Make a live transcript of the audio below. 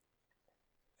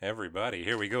Everybody,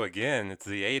 here we go again. It's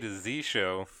the A to Z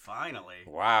show. Finally.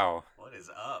 Wow. What is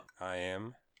up? I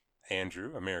am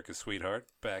Andrew, America's sweetheart,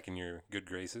 back in your good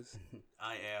graces.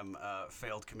 I am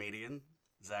failed comedian,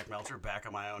 Zach Melcher, back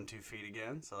on my own 2 feet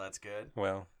again, so that's good.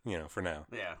 Well, for now.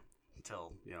 Yeah,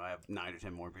 until, I have 9 or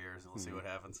 10 more beers, and we'll see what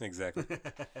happens. Exactly.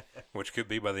 Which could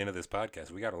be by the end of this podcast.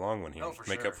 We got a long one here. Oh, for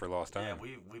Make sure. up for lost time.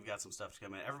 Yeah, we've got some stuff to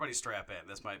come in. Everybody strap in.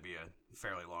 This might be a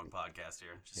fairly long podcast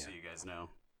here, just so you guys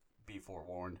know. Be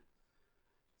forewarned.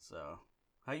 So,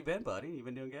 how you been, buddy? You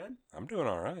been doing good? I'm doing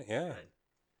all right, yeah. Good.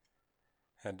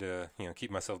 Had to,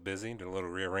 keep myself busy. Did a little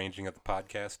rearranging at the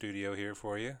podcast studio here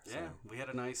for you. Yeah, So. we had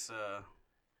a nice,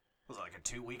 was it like a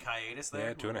 2-week hiatus there?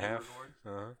 Yeah, 2.5.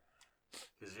 Uh-huh.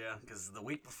 Because the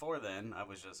week before then, I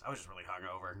was just really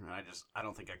hungover, and I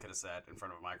don't think I could have sat in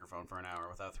front of a microphone for an hour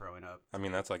without throwing up. I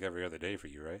mean, that's like every other day for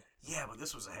you, right? Yeah, but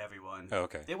this was a heavy one. Oh,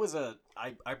 okay. It was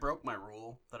I broke my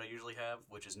rule that I usually have,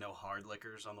 which is no hard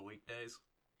liquors on the weekdays,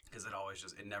 because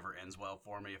it never ends well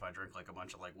for me if I drink like a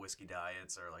bunch of like whiskey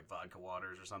diets or like vodka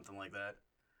waters or something like that,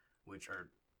 which are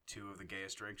 2 of the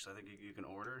gayest drinks I think you can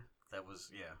order. That was,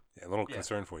 yeah. Yeah, a little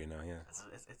concern for you now, yeah.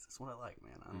 It's what I like,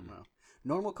 man. I don't know.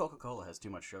 Normal Coca-Cola has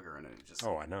too much sugar in it. It just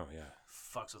Oh, I know, yeah.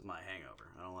 fucks with my hangover.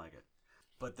 I don't like it.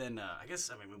 But then,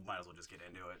 we might as well just get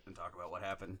into it and talk about what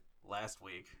happened last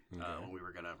week when we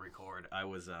were going to record. I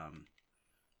was,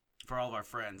 for all of our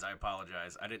friends, I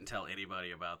apologize. I didn't tell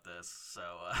anybody about this. So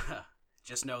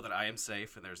just know that I am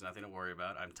safe and there's nothing to worry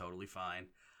about. I'm totally fine.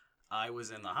 I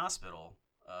was in the hospital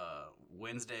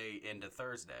Wednesday into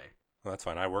Thursday. Well, that's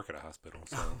fine. I work at a hospital,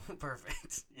 so.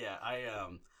 Perfect. Yeah,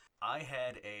 I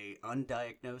had a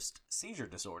undiagnosed seizure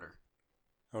disorder.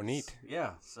 Oh, neat.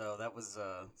 Yeah, so that was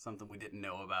something we didn't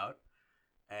know about,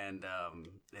 and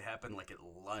it happened like at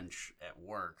lunch at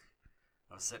work.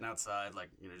 I was sitting outside,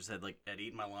 I'd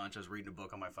eaten my lunch. I was reading a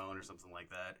book on my phone or something like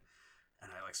that, and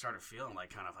I started feeling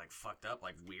kind of fucked up,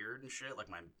 weird and shit.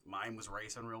 My mind was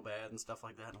racing real bad and stuff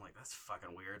like that. And I'm like, that's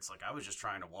fucking weird. It's I was just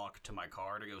trying to walk to my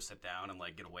car to go sit down and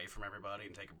get away from everybody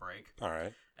and take a break. All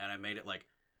right. And I made it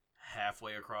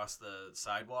halfway across the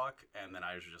sidewalk, and then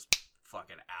I was just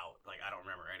fucking out. I don't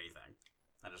remember anything.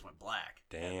 I just went black.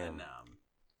 Damn. And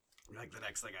then, the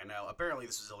next thing I know, apparently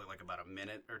this was only about a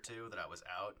minute or 2 that I was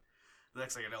out. The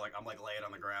next thing I know, I'm laying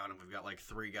on the ground, and we've got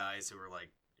 3 guys who are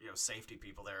safety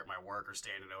people there at my work are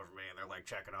standing over me, and they're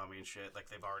checking on me and shit.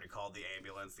 They've already called the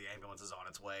ambulance. The ambulance is on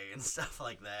its way and stuff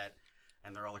like that.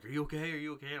 And they're all like, "Are you okay? Are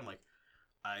you okay?" I'm like,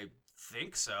 "I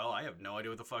think so. I have no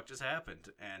idea what the fuck just happened."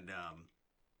 And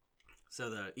so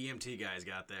the EMT guys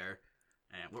got there,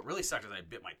 and what really sucked is I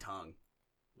bit my tongue,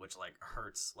 which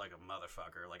hurts like a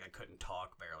motherfucker. I couldn't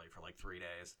talk barely for 3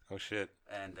 days. Oh shit.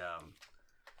 And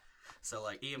so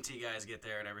EMT guys get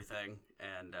there and everything,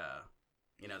 and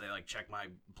they check my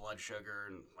blood sugar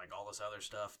and all this other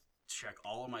stuff, check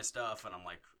all of my stuff, and I'm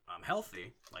I'm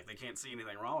healthy. They can't see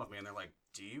anything wrong with me, and they're like,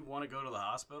 "Do you want to go to the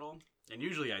hospital?" And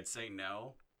usually I'd say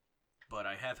no, but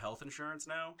I have health insurance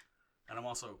now, and I'm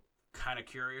also kind of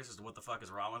curious as to what the fuck is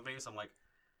wrong with me, so I'm like,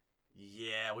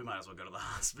 yeah, we might as well go to the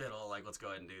hospital. Let's go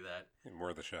ahead and do that.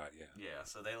 Worth a shot, yeah. Yeah,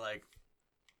 so they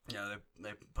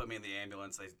they put me in the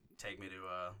ambulance. They take me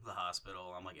to the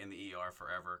hospital. I'm in the ER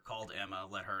forever. Called Emma,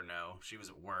 let her know. She was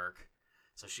at work,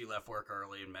 so she left work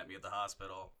early and met me at the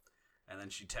hospital. And then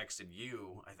she texted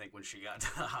you, I think, when she got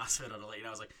to the hospital to let you know.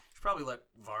 I was like, should probably let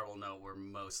Varble know we're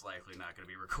most likely not going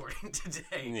to be recording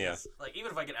today. Yeah. Even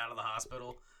if I get out of the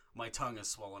hospital, my tongue is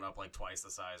swollen up twice the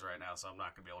size right now, so I'm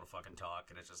not going to be able to fucking talk,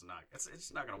 and it's just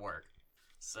not going to work.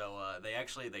 So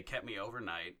they kept me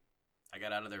overnight. I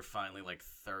got out of there finally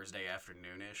Thursday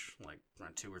afternoonish,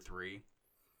 around 2 or 3.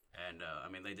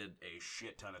 And they did a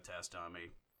shit ton of tests on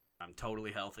me. I'm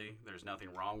totally healthy. There's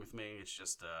nothing wrong with me. It's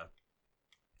just,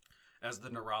 as the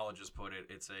neurologist put it,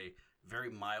 it's a very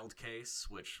mild case,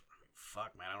 which,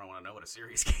 fuck, man, I don't want to know what a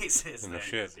serious case is. No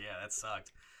shit. Yeah, that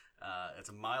sucked. It's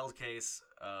a mild case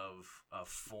of a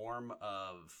form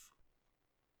of...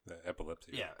 The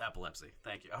epilepsy. Yeah, epilepsy.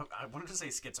 Thank you. I wanted to say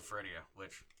schizophrenia,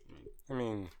 which... I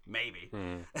mean... Maybe.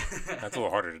 That's a little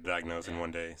harder to diagnose in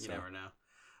one day. You never know.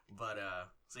 But,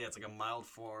 so yeah, it's a mild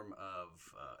form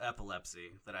of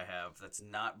epilepsy that I have that's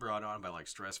not brought on by,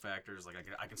 stress factors.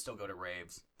 I can still go to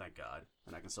raves, thank God,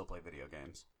 and I can still play video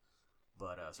games.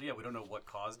 But, so yeah, we don't know what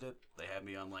caused it. They had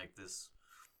me on, this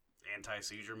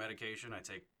anti-seizure medication. I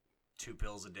take 2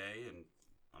 pills a day, and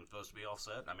I'm supposed to be all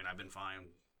set. I've been fine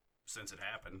since it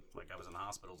happened. I was in the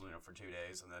hospital, for 2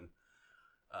 days, and then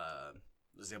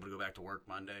was able to go back to work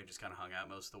Monday. Just kind of hung out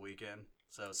most of the weekend.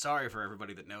 So sorry for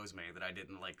everybody that knows me that I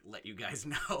didn't let you guys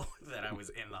know that I was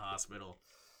in the hospital.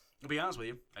 To be honest with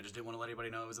you, I just didn't want to let anybody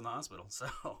know I was in the hospital. So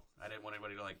I didn't want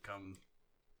anybody to come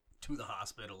to the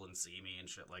hospital and see me and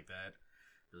shit like that.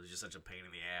 It was just such a pain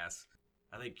in the ass.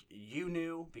 I think you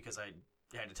knew because I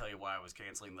had to tell you why I was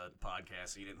canceling the podcast,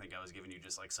 so you didn't think I was giving you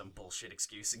just like some bullshit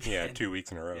excuse again. Yeah, 2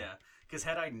 weeks in a row. Yeah, because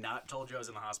had I not told you I was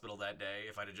in the hospital that day,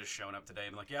 if I'd have just shown up today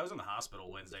and been like, yeah, I was in the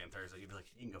hospital Wednesday and Thursday, you'd be like,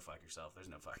 you can go fuck yourself. There's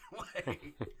no fucking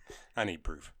way. I need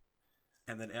proof.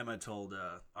 And then Emma told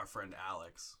our friend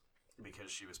Alex,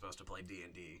 because she was supposed to play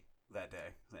D&D that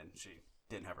day, and she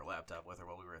didn't have her laptop with her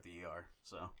while we were at the ER.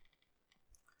 So,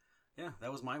 yeah,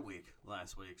 that was my week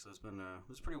last week. So it's been it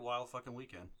was a pretty wild fucking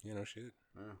weekend. Yeah, no shit.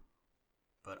 Yeah.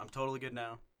 But I'm totally good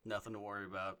now. Nothing to worry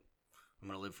about. I'm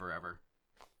going to live forever.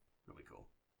 It'll be cool.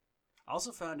 I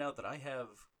also found out that I have,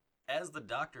 as the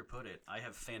doctor put it, I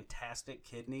have fantastic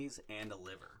kidneys and a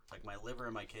liver. Like, my liver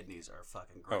and my kidneys are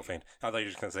fucking great. Oh, I thought you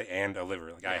were just going to say, and a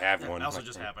liver. Like, I have one. I also like,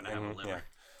 just happen to have a liver. Yeah.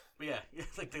 But yeah,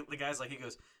 like the guy's like, he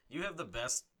goes, you have the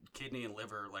best kidney and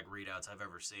liver, like, readouts I've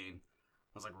ever seen.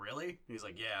 I was like, really? And he's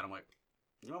like, yeah. And I'm like,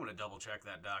 I'm going to double check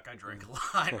that, doc. I drink a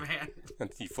lot, man.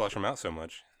 You flush them out so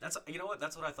much. You know what?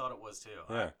 That's what I thought it was, too.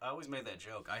 Yeah. I always made that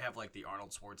joke. I have, like, the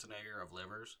Arnold Schwarzenegger of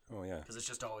livers. Oh, yeah. Because it's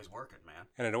just always working, man.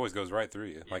 And it always goes right through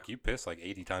you. Yeah. Like, you piss like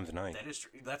 80 times a night. That is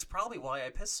true. That's probably why I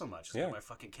piss so much. Yeah. My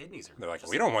fucking kidneys are They're like,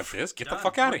 just we don't want this. Get the done.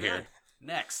 fuck out We're of here. good.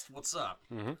 Next. What's up?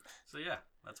 Mm-hmm. So, yeah,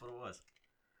 that's what it was.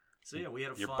 So, yeah, we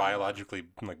had a You're fun... biologically,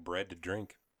 like, bred to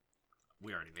drink.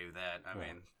 We already knew that. I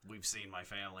Yeah. mean, we've seen my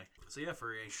family. So, yeah,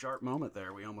 for a sharp moment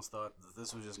there, we almost thought that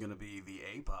this was just going to be the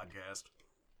A podcast.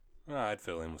 Well, I'd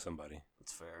fill in with somebody.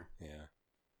 That's fair. Yeah.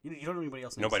 You don't know anybody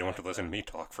else named Nobody Zach, wants to listen though. to me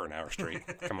talk for an hour straight.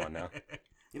 Come on now.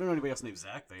 You don't know anybody else named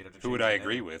Zach, though. You'd have to Who would change I your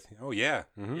agree name. with? Oh, yeah.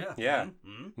 Mm-hmm. Yeah. Yeah.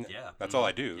 Mm-hmm. Yeah. That's Mhm. all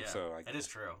I do. Yeah. So That is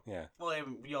true. Yeah. Well, I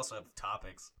mean, we also have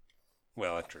topics.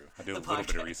 Well, that's true. I do a The little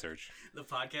bit of podcast. research. The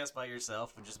podcast by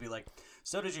yourself would just be like,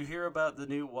 so did you hear about the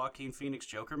new Joaquin Phoenix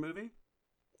Joker movie?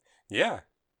 Yeah.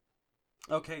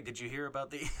 Okay, did you hear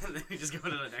about the... Then you just go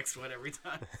to the next one every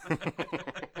time.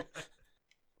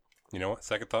 You know what?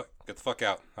 Second thought. Get the fuck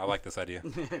out. I like this idea.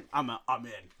 I'm in.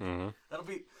 Mm-hmm. That'll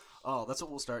be... Oh, that's what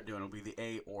we'll start doing. It'll be the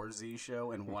A or Z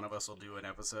show, and one of us will do an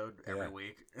episode every Yeah.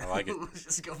 week. I like it. We'll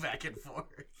just go back and forth.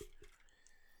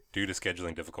 Due to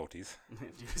scheduling difficulties.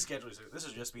 Schedule. This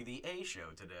will just be the A show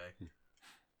today.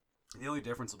 The only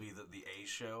difference will be that the A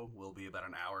show will be about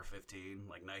an hour 15,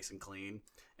 like nice and clean,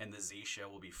 and the Z show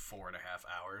will be 4.5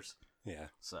 hours. Yeah.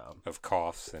 So Of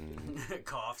coughs and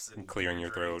coughs and clearing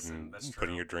your throat drinks, and that's putting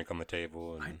true. your drink on the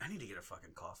table. And I need to get a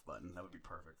fucking cough button. That would be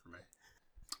perfect for me.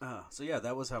 So yeah,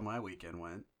 that was how my weekend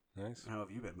went. nice. How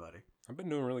have you been, buddy? I've been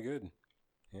doing really good.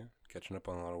 Yeah. Catching up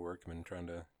on a lot of work. I've been trying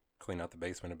to clean out the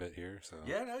basement a bit here. So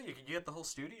Yeah, no, you get the whole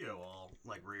studio all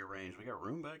like rearranged. We got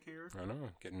room back here. I know.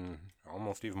 Getting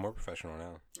almost even more professional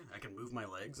now. I can move my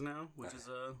legs now, which is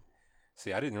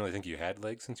See, I didn't really think you had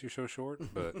legs since you're so short,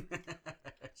 but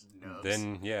nubs.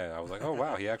 then, yeah, I was like, oh,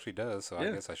 wow, he actually does, so Yeah.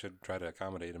 I guess I should try to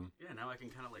accommodate him. Yeah, now I can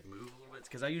kind of like move a little bit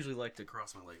because I usually like to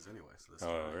cross my legs anyway. So this is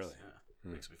Oh, nice. really? Yeah,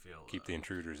 Hmm. makes me feel. Keep the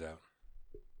intruders out.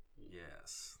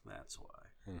 Yes, that's why.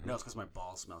 Mhm. No, it's because my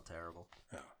balls smell terrible.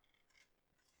 Oh.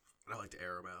 I like to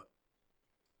air them out.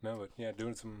 No, but yeah,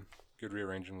 doing some good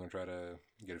rearranging. I'm going to try to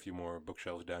get a few more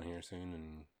bookshelves down here soon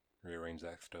and rearrange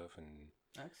that stuff and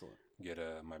Excellent. get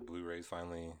my Blu-rays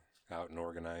finally out and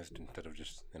organized instead of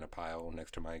just in a pile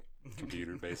next to my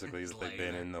computer, basically, Just that they've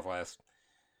been laying in the last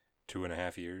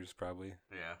 2.5 years, probably.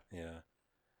 Yeah. Yeah.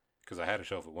 Because I had a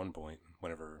shelf at one point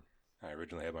whenever I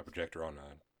originally had my projector on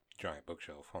a giant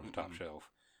bookshelf on the top Mhm. shelf.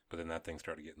 But then that thing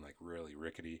started getting like really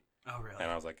rickety. Oh, really?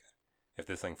 And I was like, if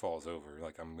this thing falls over,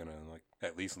 like I'm going to like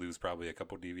at least lose probably a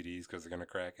couple DVDs because they're going to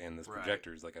crack. And this Right.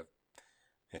 projector is like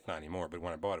it's not anymore. But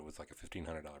when I bought it, it was like a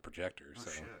 $1,500 projector. Oh, So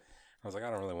shit. I was like,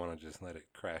 I don't really want to just let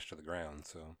it crash to the ground.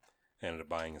 So I ended up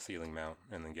buying a ceiling mount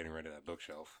and then getting rid of that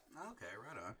bookshelf. Okay,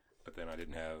 right on. But then I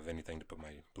didn't have anything to put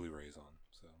my Blu-rays on,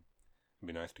 so it'd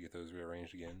be nice to get those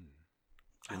rearranged again and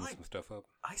I clean like- some stuff up.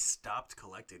 I stopped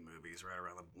collecting movies right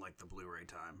around the Blu-ray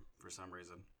time for some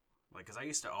reason. Like, because I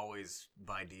used to always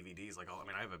buy DVDs. Like,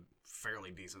 I have a fairly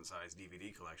decent-sized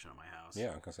DVD collection at my house. Yeah,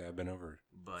 I was gonna say I've been over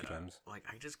But, times. like,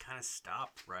 I just kind of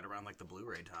stopped right around, like, the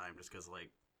Blu-ray time just because,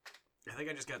 like, I think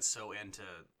I just got so into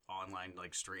online,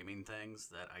 like, streaming things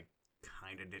that I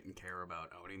kind of didn't care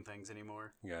about owning things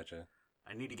anymore. Gotcha.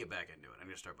 I need to get back into it. I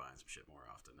need to start buying some shit more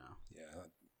often now. Yeah,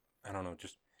 I don't know,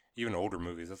 just even older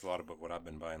movies. That's a lot of what I've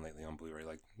been buying lately on Blu-ray.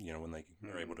 Like when they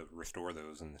are able to restore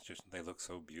those, and it's just they look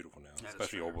so beautiful now. That is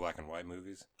Especially fair. old black and white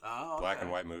movies. Oh, Black okay.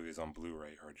 and white movies on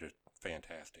Blu-ray are just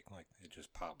fantastic. Like it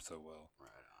just pops so well. Right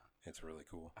on. It's really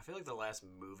cool. I feel like the last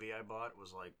movie I bought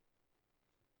was like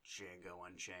Django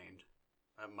Unchained.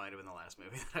 That might have been the last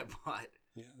movie that I bought.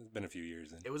 Yeah, it's been a few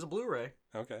years then. It was a Blu-ray.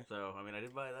 Okay. So, I mean, I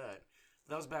did buy that.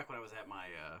 That was back when I was at my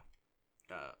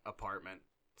apartment.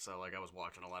 So, like, I was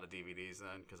watching a lot of DVDs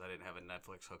then because I didn't have a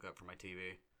Netflix hookup for my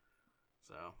TV.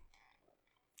 So,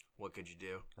 what could you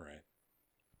do? Right.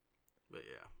 But,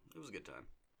 yeah, it was a good time.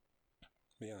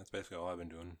 But yeah, that's basically all I've been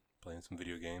doing. Playing some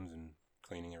video games and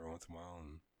cleaning every once in a while.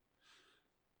 And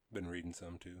been reading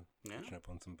some, too. Yeah? Catching up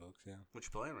on some books, yeah. What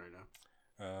you playing right now?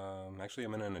 Actually,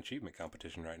 I'm in an achievement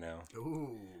competition right now.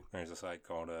 Ooh. There's a site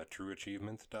called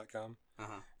trueachievements.com.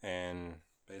 Uh-huh. And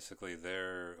basically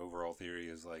their overall theory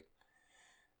is like,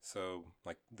 so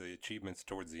like the achievements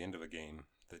towards the end of a game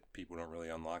that people don't really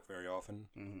unlock very often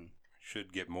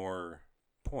should get more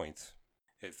points.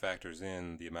 It factors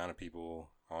in the amount of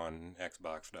people on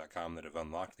Xbox.com that have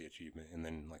unlocked the achievement and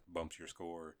then like bumps your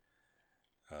score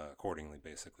accordingly,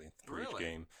 basically, for each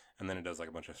game. And then it does like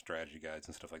a bunch of strategy guides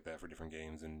and stuff like that for different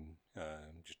games and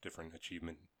just different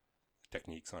achievement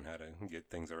techniques on how to get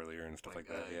things earlier and stuff like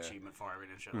that. Yeah. Achievement farming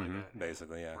and shit like that.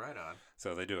 Basically, yeah. Right on.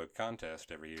 So they do a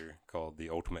contest every year called the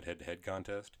Ultimate Head-to-Head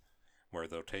Contest, where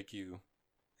they'll take you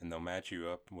and they'll match you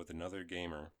up with another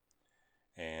gamer,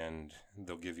 and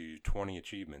they'll give you 20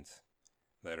 achievements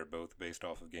that are both based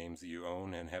off of games that you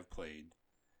own and have played,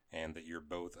 and that you're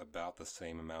both about the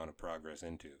same amount of progress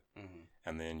into.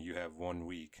 And then you have 1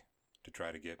 week to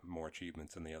try to get more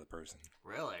achievements than the other person.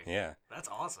 Really? Yeah. That's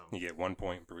awesome. You get 1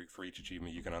 point for each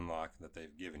achievement you can unlock that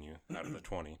they've given you out of the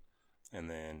 20. And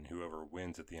then whoever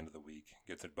wins at the end of the week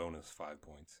gets a bonus 5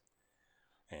 points.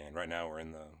 And right now we're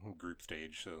in the group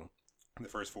stage, so the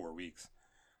first 4 weeks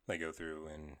they go through,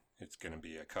 and it's going to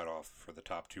be a cutoff for the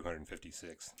top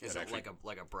 256. Is it actually,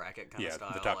 like a bracket kind of style?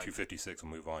 Yeah, the top 256 will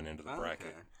move on into the bracket.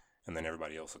 Okay. And then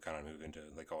everybody else will kind of move into,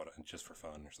 they call it just for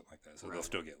fun or something like that. So they'll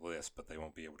still get lists, but they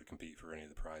won't be able to compete for any of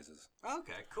the prizes.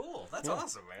 Okay, cool. That's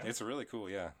awesome, man. It's really cool,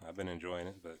 yeah. I've been enjoying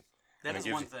it, but that is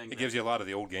one thing. It gives you a lot of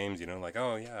the old games, you know, like,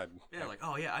 oh, yeah.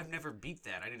 I've never beat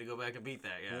that. I need to go back and beat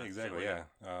that, yeah. Exactly, yeah.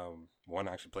 One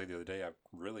I actually played the other day, I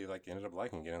really ended up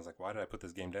liking again. I was like, why did I put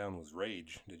this game down? Was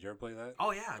Rage. Did you ever play that?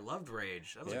 Oh, yeah, I loved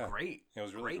Rage. That was a great, it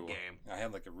was really great cool. game. I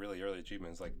had like a really early achievement.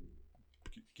 It was like,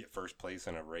 get first place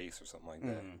in a race or something like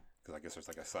that. Because I guess there's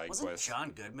like a side quest. Wasn't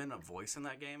John Goodman a voice in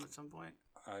that game at some point?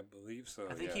 I believe so.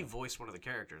 I think he voiced one of the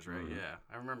characters, right? Yeah,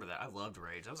 I remember that. I loved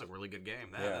Rage. That was a really good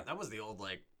game. That was the old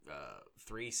like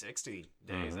 360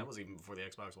 days. That was even before the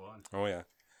Xbox One. Oh yeah,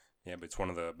 yeah. But it's one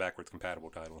of the backwards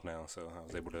compatible titles now, so I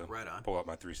was able to pull out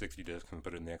my 360 disc and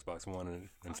put it in the Xbox One and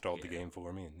installed the game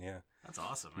for me. And yeah, that's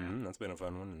awesome, man. That's been a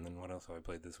fun one. And then what else have I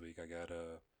played this week? I got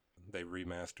they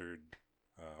remastered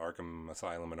Arkham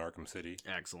Asylum and Arkham City.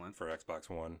 Excellent. For Xbox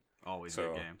One. Always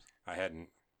good games.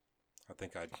 I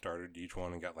think I started each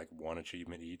one and got like one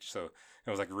achievement each. So it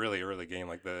was like a really early game.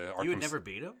 Like the Arkham. You had never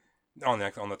beat them? On the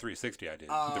 360 I did.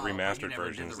 The remastered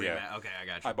versions. Okay, I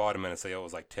got you. I bought them in a sale. It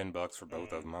was like $10 for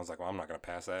both of them. I was like, well, I'm not going to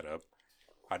pass that up.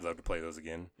 I'd love to play those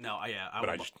again. No, yeah.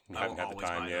 I just haven't had the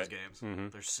time yet. Those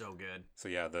games. They're so good. So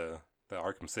yeah, the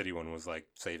Arkham City one was like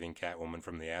saving Catwoman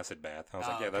from the acid bath. I was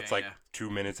like, that's like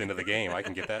 2 minutes into the game. I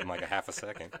can get that in like a half a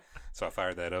second. So I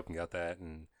fired that up and got that.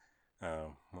 And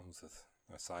what was this?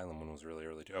 Asylum one was really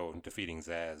early too. Oh, defeating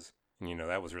Zaz. And you know,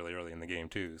 that was really early in the game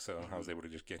too. So I was able to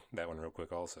just get that one real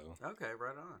quick also. Okay,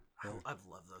 right on. Yeah. I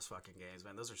love those fucking games,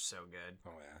 man. Those are so good.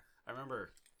 Oh yeah. I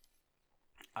remember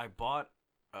I bought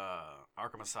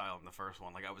Arkham Asylum, the first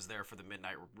one. Like I was there for the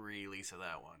midnight release of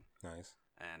that one. Nice.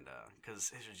 And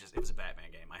because it was a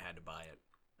Batman game, I had to buy it,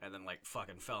 and then like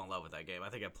fucking fell in love with that game. I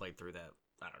think I played through that,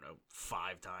 I don't know,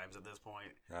 5 times at this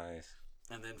point. Nice.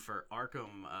 And then for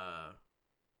Arkham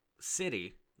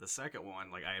City, the second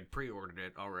one, like I had pre-ordered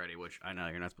it already, which I know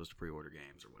you're not supposed to pre-order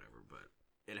games or whatever, but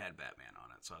it had Batman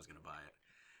on it, so I was gonna buy it.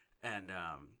 And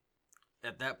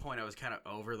at that point, I was kind of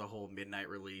over the whole midnight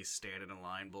release, standing in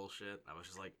line bullshit. I was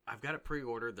just like, I've got it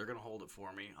pre-ordered. They're going to hold it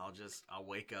for me. I'll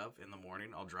wake up in the morning.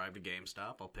 I'll drive to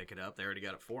GameStop. I'll pick it up. They already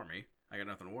got it for me. I got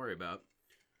nothing to worry about.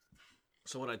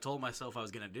 So what I told myself I was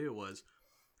going to do was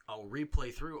I'll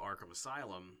replay through Arkham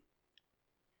Asylum,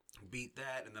 beat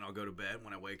that, and then I'll go to bed.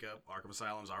 When I wake up, Arkham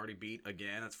Asylum's already beat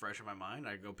again. It's fresh in my mind.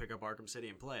 I go pick up Arkham City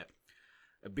and play it.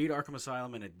 I beat Arkham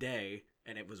Asylum in a day,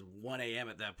 and it was 1 a.m.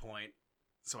 at that point.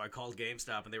 So I called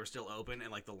GameStop, and they were still open,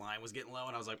 and like the line was getting low,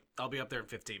 and I was like, I'll be up there in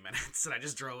 15 minutes. And I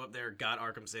just drove up there, got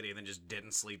Arkham City, and then just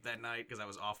didn't sleep that night because I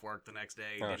was off work the next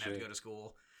day, didn't have to go to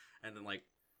school. And then like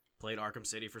played Arkham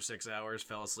City for 6 hours,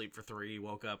 fell asleep for 3,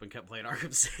 woke up and kept playing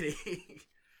Arkham City.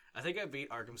 I think I beat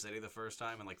Arkham City the first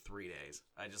time in like 3 days.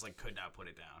 I just like could not put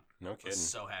it down. No kidding. I was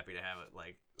so happy to have it,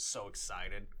 like so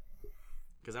excited.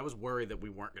 Because I was worried that we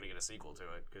weren't going to get a sequel to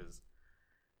it, because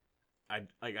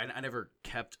I never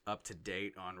kept up to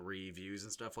date on reviews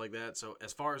and stuff like that. So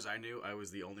as far as I knew, I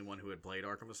was the only one who had played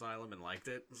Arkham Asylum and liked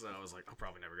it. So I was like, I'll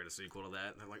probably never get a sequel to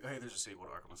that. And they're like, hey, there's a sequel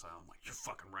to Arkham Asylum. I'm like, you're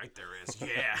fucking right, there is.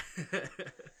 Yeah.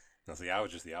 Now, see, I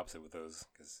was just the opposite with those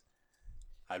because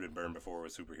I'd been burned before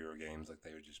with superhero games. Like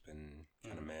they had just been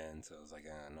kind of man. So I was like,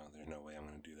 no, there's no way I'm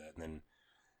going to do that. And then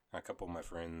a couple of my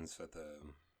friends at the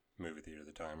movie theater at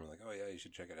the time were like, oh yeah, you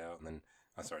should check it out. And then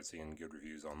I started seeing good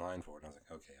reviews online for it, and I was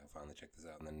like, okay, I'll finally check this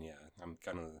out. And then, yeah, I'm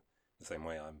kind of the same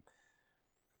way. I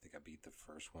think I beat the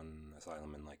first one,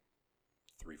 Asylum, in like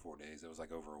 3-4 days. It was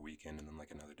like over a weekend and then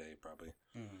like another day probably.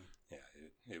 Mm-hmm.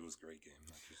 Yeah, it was a great game.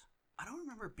 I don't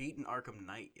remember beating Arkham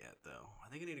Knight yet, though. I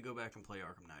think I need to go back and play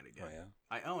Arkham Knight again. Oh, yeah?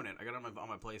 I own it. I got it on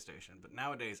my PlayStation, but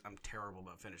nowadays I'm terrible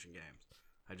about finishing games.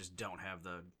 I just don't have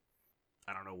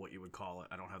I don't know what you would call it.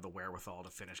 I don't have the wherewithal to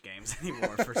finish games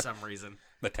anymore for some reason.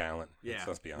 The talent. Yeah.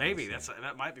 Let's be honest. Maybe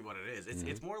that might be what it is.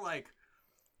 It's more like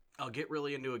I'll get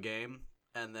really into a game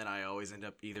and then I always end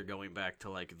up either going back to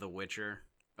like The Witcher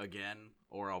again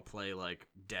or I'll play like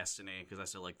Destiny because I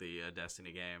still like the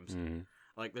Destiny games. Mm-hmm.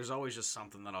 Like there's always just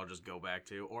something that I'll just go back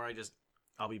to or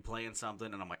I'll be playing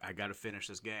something and I'm like I got to finish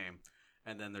this game.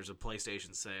 And then there's a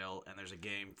PlayStation sale, and there's a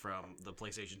game from the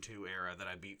PlayStation 2 era that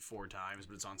I beat 4 times,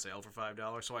 but it's on sale for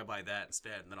 $5. So I buy that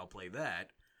instead, and then I'll play that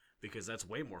because that's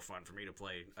way more fun for me to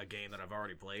play a game that I've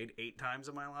already played 8 times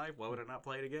in my life. Why would I not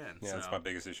play it again? Yeah, that's my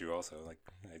biggest issue also. Like,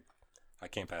 I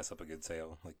can't pass up a good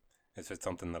sale. Like, if it's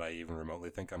something that I even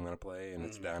remotely think I'm going to play, and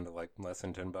it's down to like less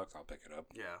than $10, I'll pick it up.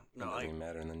 Yeah. No, it doesn't even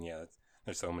matter. And then, yeah,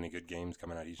 there's so many good games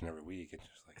coming out each and every week. It's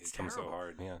just like, it comes so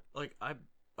hard, yeah. Like,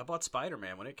 I bought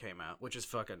Spider-Man when it came out, which is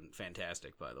fucking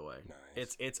fantastic, by the way.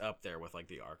 Nice. It's up there with like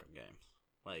the Arkham games.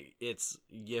 Like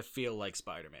you feel like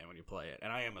Spider-Man when you play it,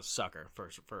 and I am a sucker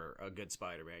for a good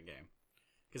Spider-Man game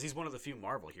because he's one of the few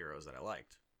Marvel heroes that I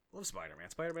liked. Love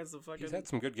Spider-Man. Spider-Man's the fucking. He's had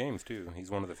some good games too.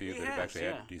 He's one of the few that have actually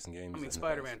had decent games. I mean,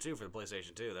 Spider-Man 2 for the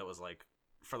PlayStation 2. That was like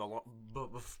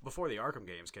before the Arkham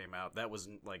games came out. That was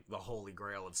like the holy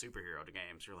grail of superhero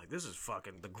games. You're like, this is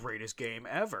fucking the greatest game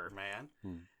ever,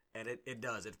 man. And it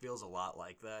does. It feels a lot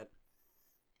like that.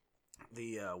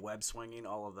 The web swinging,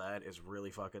 all of that is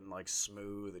really fucking like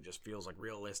smooth. It just feels like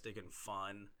realistic and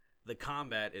fun. The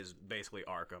combat is basically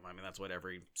Arkham. I mean, that's what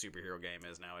every superhero game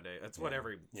is nowadays. That's what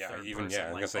every I'm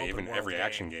gonna say even every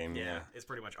action game. Yeah, it's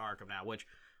pretty much Arkham now, which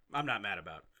I'm not mad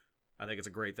about. I think it's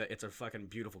it's a fucking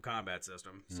beautiful combat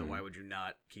system. So why would you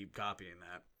not keep copying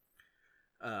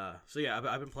that? So yeah,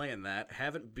 I've been playing that.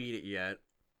 Haven't beat it yet.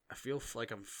 I feel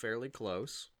like I'm fairly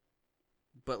close.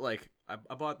 But, like,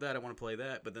 I bought that, I want to play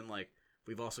that, but then, like,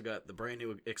 we've also got the brand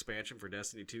new expansion for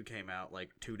Destiny 2 came out, like,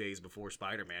 2 days before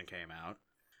Spider-Man came out.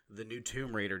 The new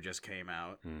Tomb Raider just came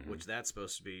out, which that's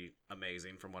supposed to be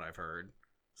amazing from what I've heard.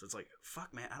 So it's like,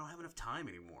 fuck, man, I don't have enough time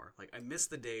anymore. Like, I miss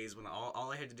the days when all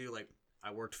I had to do, like,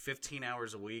 I worked 15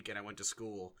 hours a week and I went to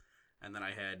school, and then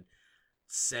I had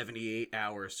 78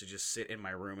 hours to just sit in my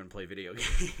room and play video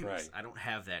games. Right. I don't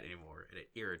have that anymore, and it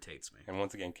irritates me. And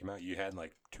once the game came out, you had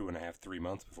like 2.5, 3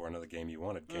 months before another game you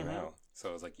wanted came out. So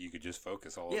it was like you could just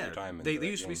focus all of your time. They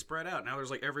used to be spread out. Now there's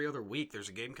like every other week there's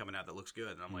a game coming out that looks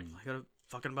good, and I'm like, I gotta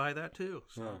fucking buy that too.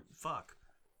 So fuck.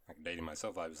 I'm dating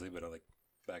myself, obviously, but like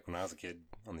back when I was a kid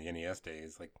on the NES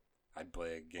days, like I'd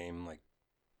play a game like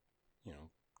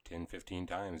 10, 15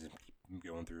 times and keep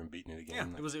going through and beating it again. Yeah,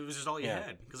 like, it was just all you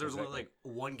had because there was only like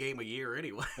one game a year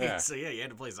anyway. Yeah. So yeah, you had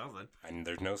to play something. And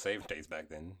there's no save states back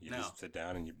then. You just sit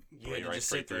down and you play right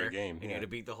straight through a game. And you had to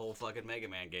beat the whole fucking Mega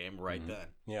Man game right then.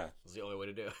 Yeah, it was the only way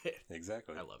to do it.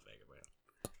 Exactly. I love Mega Man.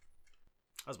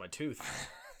 That was my tooth.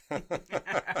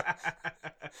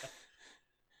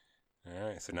 All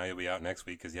right, so now you'll be out next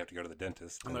week because you have to go to the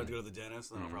dentist. I'm going to go to the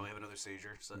dentist, and I'll probably have another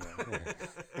seizure. So.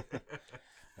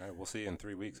 All right, we'll see you in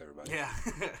 3 weeks, everybody. Yeah.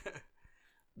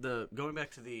 Going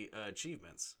back to the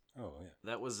achievements. Oh yeah.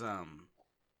 That was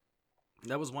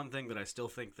one thing that I still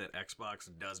think that Xbox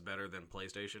does better than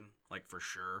PlayStation, like for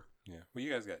sure. Yeah. Well,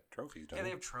 you guys got trophies, don't you? Yeah, they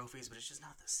have trophies, but it's just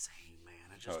not the same,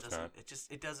 man. It just doesn't.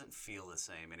 It doesn't feel the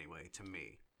same anyway to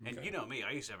me. And you know me,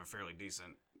 I used to have a fairly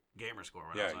decent gamer score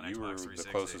when I was on Xbox 360. Yeah, you were the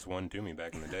closest one to me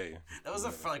back in the day. That was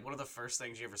one of the first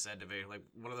things you ever said to me. Like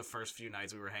one of the first few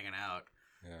nights we were hanging out.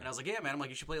 Yeah. And I was like, yeah, man. I'm like,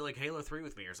 you should play like Halo 3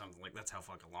 with me or something. Like, that's how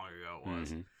fucking long ago it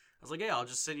was. I was like, yeah, I'll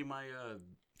just send you my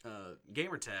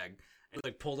gamer tag. And you,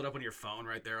 like, pulled it up on your phone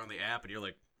right there on the app, and you're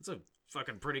like, it's a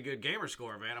fucking pretty good gamer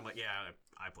score, man. I'm like, yeah,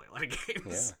 I play a lot of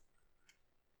games.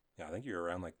 Yeah, I think you were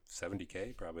around like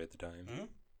 70K probably at the time.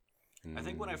 I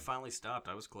think when I finally stopped,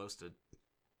 I was close to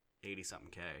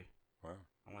 80-something K. Wow.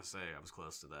 I want to say I was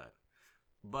close to that.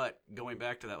 But going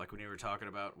back to that, like when you were talking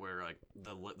about where like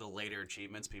the later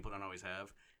achievements people don't always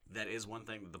have, that is one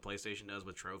thing that the PlayStation does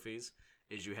with trophies,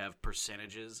 is you have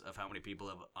percentages of how many people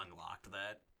have unlocked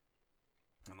that.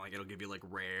 And, like, it'll give you, like,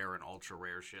 rare and ultra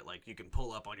rare shit. Like, you can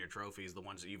pull up on your trophies the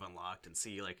ones that you've unlocked and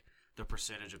see, like, the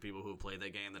percentage of people who have played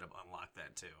that game that have unlocked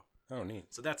that, too. Oh, neat.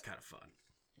 So that's kind of fun.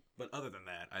 But other than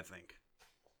that, I think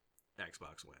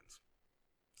Xbox wins.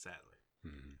 Sadly.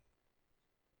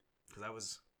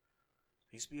 Because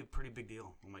it used to be a pretty big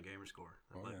deal on my gamer score.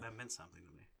 That meant something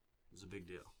to me. It was a big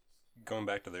deal. Going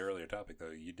back to the earlier topic,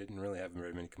 though, you didn't really have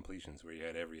very many completions where you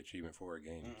had every achievement for a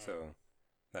game. Mm-hmm. So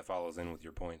that follows in with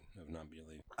your point of not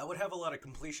really... I would have a lot of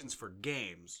completions for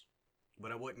games,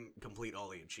 but I wouldn't complete all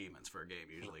the achievements for a game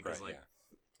usually.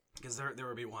 Because there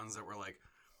would be ones that were like,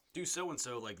 do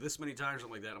so-and-so like this many times,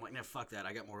 something like that. I'm like, nah, fuck that.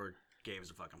 I got more games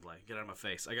to fucking play. Get out of my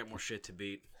face. I got more shit to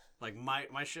beat. Like,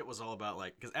 my shit was all about,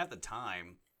 like... Because at the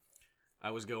time,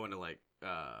 I was going to, like,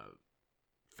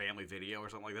 Family Video or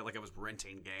something like that. Like, I was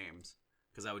renting games.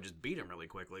 Because I would just beat them really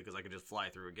quickly because I could just fly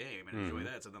through a game and enjoy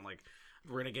that. So then, like,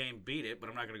 rent a game, beat it, but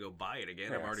I'm not going to go buy it again.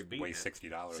 Yeah, I've already beat it. Waste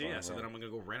 $60. So then I'm going to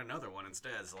go rent another one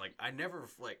instead. So, like, I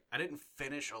didn't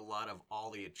finish a lot of all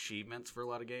the achievements for a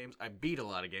lot of games. I beat a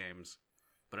lot of games,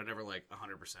 but I never, like,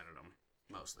 100% of them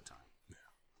most of the time. Yeah.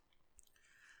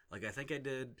 Like, I think I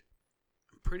did...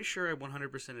 I'm pretty sure I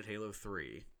 100%ed Halo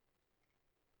 3.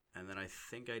 And then I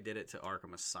think I did it to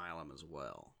Arkham Asylum as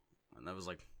well. And that was,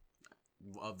 like...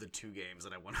 Of the two games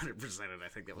that I 100%ed, I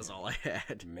think that was all I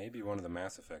had. Maybe one of the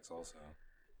Mass Effects also.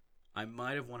 I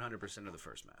might have 100%ed the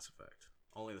first Mass Effect.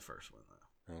 Only the first one,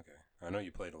 though. Okay. I know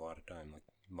you played a lot of time, like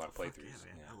a lot of playthroughs.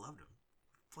 Yeah, man. I loved them.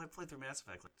 Played through Mass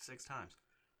Effect like 6 times.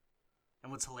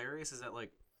 And what's hilarious is that,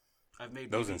 like, I've made...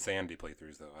 Those Insanity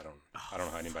playthroughs, though, I don't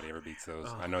know how anybody ever beats those.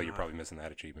 I know you're probably missing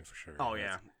that achievement for sure. Oh,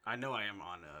 yeah. I know I am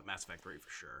on Mass Effect 3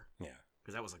 for sure. Yeah.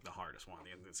 Because that was, like, the hardest one,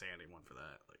 the Insanity one for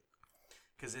that. Like,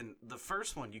 because in the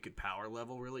first one, you could power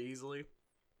level really easily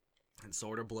and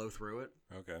sort of blow through it.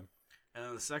 Okay. And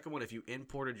then the second one, if you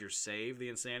imported your save, the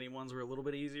Insanity ones were a little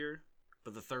bit easier.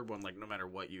 But the third one, like, no matter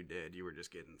what you did, you were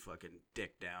just getting fucking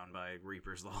dicked down by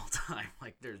Reapers the whole time.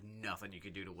 Like, there's nothing you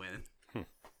could do to win.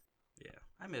 Yeah,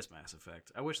 I miss Mass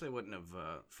Effect. I wish they wouldn't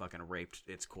have fucking raped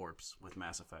its corpse with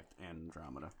Mass Effect and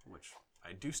Andromeda, which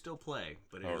I do still play,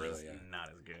 but it's not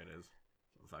as good as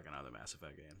fucking other Mass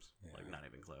Effect games. Yeah. Like, not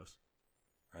even close.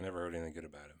 I never heard anything good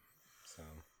about it, so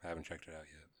I haven't checked it out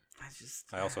yet.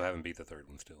 I also haven't beat the third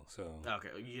one still, so... Okay,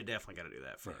 you definitely got to do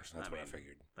that first. Yeah, that's what I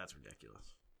figured. That's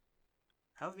ridiculous.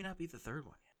 How have you not beat the third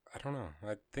one yet? I don't know.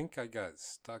 I think I got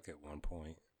stuck at one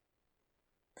point,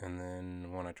 and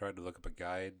then when I tried to look up a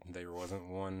guide, there wasn't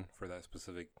one for that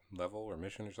specific level or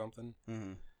mission or something,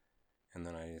 and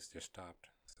then I just stopped,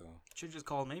 so... Should've just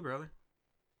called me, brother.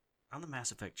 I'm the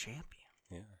Mass Effect champion.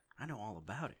 Yeah. I know all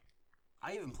about it.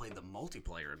 I even played the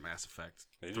multiplayer in Mass Effect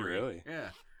 3. Did you really? Yeah.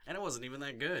 And it wasn't even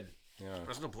that good. Yeah.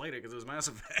 I still played it because it was Mass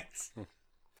Effect.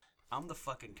 I'm the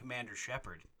fucking Commander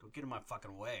Shepard. Don't get in my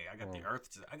fucking way. I got the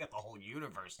Earth I got the whole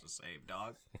universe to save,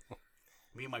 dog.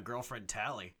 Me and my girlfriend,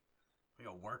 Tally. We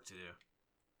got work to do.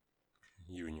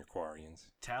 You and your Quarians.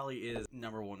 Tally is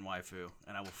number one waifu,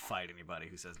 and I will fight anybody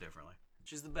who says differently.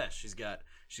 She's the best. She's got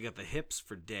the hips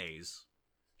for days.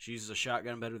 She uses a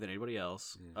shotgun better than anybody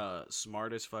else.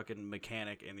 Smartest fucking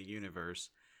mechanic in the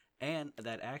universe. And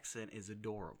that accent is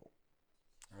adorable.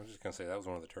 I was just going to say, that was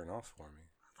one of the turn-offs for me.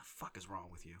 What the fuck is wrong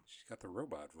with you? She's got the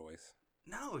robot voice.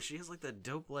 No, she has like the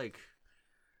dope, like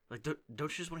don't you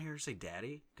just want to hear her say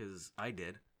daddy? Because I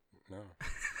did. No.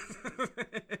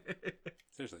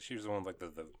 Seriously, she was the one with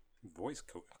like the voice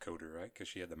coder, right? Because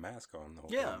she had the mask on the whole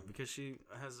time. Yeah,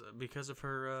 because of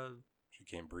her... She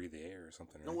can't breathe the air or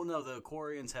something, right? No, well, no, the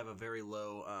Quarians have a very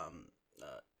low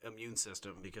immune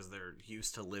system because they're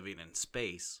used to living in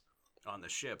space on the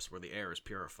ships where the air is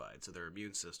purified. So their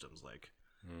immune systems, like,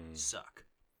 suck.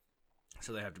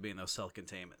 So they have to be in those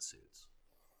self-containment suits.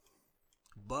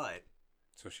 But...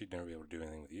 So she'd never be able to do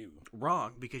anything with you.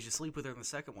 Wrong, because you sleep with her in the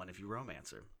second one if you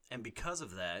romance her. And because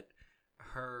of that,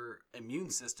 her immune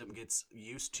system gets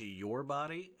used to your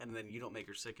body, and then you don't make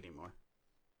her sick anymore.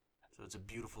 So it's a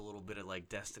beautiful little bit of, like,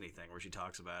 Destiny thing where she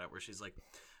talks about it, where she's like,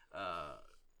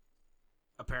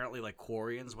 apparently, like,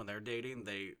 Quarians, when they're dating,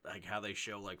 they, like, how they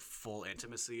show, like, full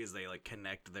intimacy is they, like,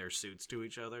 connect their suits to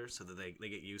each other so that they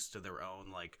get used to their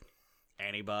own, like,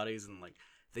 antibodies, and, like,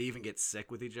 they even get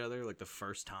sick with each other, like, the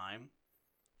first time.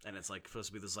 And it's, like, supposed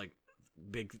to be this, like,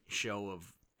 big show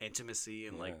of intimacy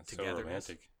and, like, togetherness. So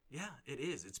romantic. Yeah, it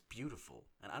is. It's beautiful.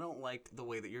 And I don't like the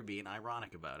way that you're being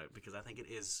ironic about it because I think it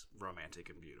is romantic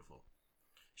and beautiful.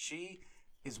 She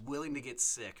is willing to get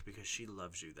sick because she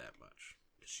loves you that much.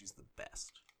 She's the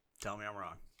best. Tell me I'm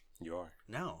wrong. You are.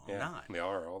 No, I'm not. They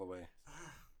are all the way.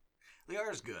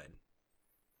 Liara's good.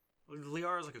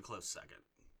 Liara's like a close second,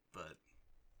 but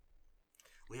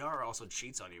Liara also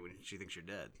cheats on you when she thinks you're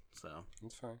dead, so...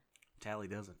 That's fine. Tally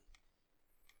doesn't.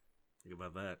 Think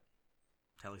about that.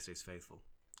 Tally stays faithful.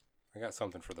 I got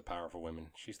something for the powerful women.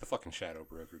 She's the fucking shadow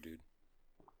broker, dude.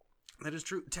 That is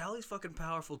true. Tally's fucking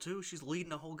powerful, too. She's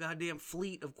leading a whole goddamn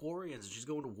fleet of Quarians, and she's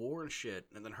going to war and shit,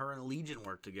 and then her and Legion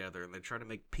work together, and they try to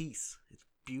make peace. It's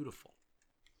beautiful.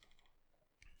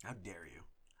 How dare you?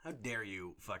 How dare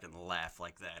you fucking laugh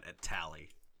like that at Tally,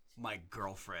 my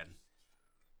girlfriend?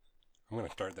 I'm going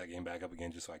to start that game back up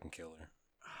again just so I can kill her.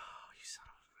 Oh, you son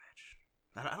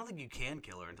of a bitch. I don't think you can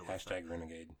kill her until Hashtag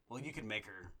renegade. Well, you can make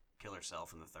her kill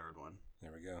herself in the third one.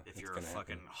 There we go. If you're a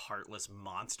fucking heartless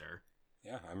monster.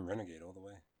 Yeah, I'm renegade all the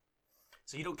way.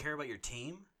 So you don't care about your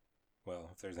team? Well,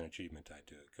 if there's an achievement tied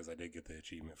to it, because I did get the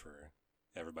achievement for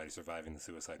everybody surviving the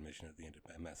suicide mission at the end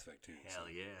of Mass Effect 2. Hell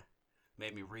yeah.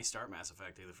 Made me restart Mass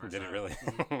Effect 2 the first time. Did it really?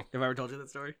 Have I ever told you that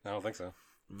story? I don't think so.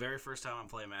 Very first time I'm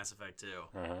playing Mass Effect 2.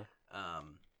 I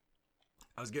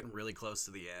was getting really close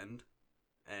to the end,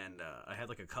 and I had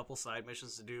like a couple side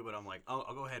missions to do, but I'm like,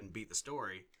 I'll go ahead and beat the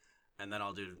story, and then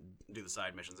I'll do the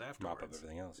side missions afterwards. Mop up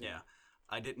everything else. Yeah.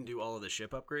 I didn't do all of the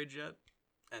ship upgrades yet,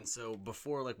 and so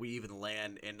before like we even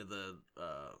land into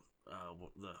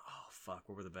what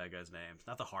were the bad guys' names?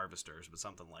 Not the Harvesters, but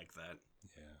something like that.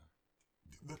 Yeah.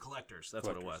 The Collectors. That's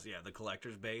what it was. Yeah, the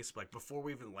Collectors base. Like before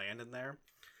we even land in there,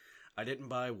 I didn't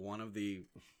buy one of the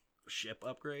ship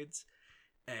upgrades,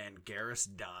 and Garrus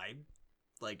died,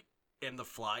 like in the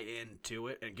fly-in to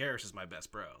it. And Garrus is my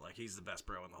best bro. Like he's the best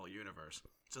bro in the whole universe.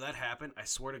 So that happened. I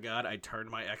swear to God, I turned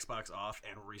my Xbox off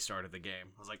and restarted the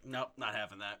game. I was like, nope, not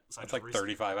having that. So it's like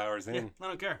 35 hours in. Yeah, I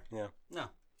don't care. Yeah. No,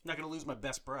 not going to lose my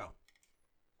best bro.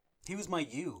 He was my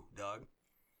you, dog.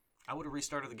 I would have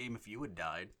restarted the game if you had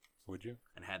died. Would you?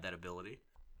 And had that ability.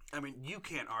 I mean, you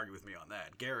can't argue with me on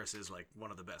that. Garrus is like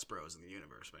one of the best bros in the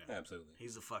universe, man. Absolutely.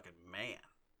 He's the fucking man.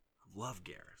 I love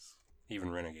Garrus. Even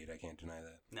Renegade, I can't deny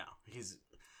that. No, he's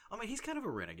kind of a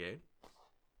renegade.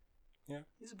 Yeah.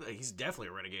 He's definitely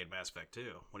a renegade in Mass Effect 2.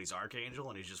 When he's Archangel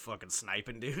and he's just fucking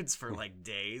sniping dudes for like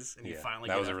days, and you finally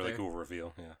get that was a really cool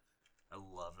reveal. Yeah. I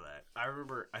love that. I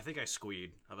remember. I think I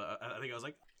squeed. I think I was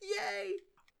like, "Yay!"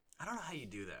 I don't know how you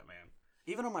do that, man.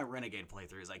 Even on my renegade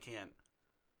playthroughs, I can't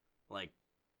like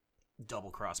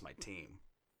double cross my team.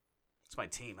 It's my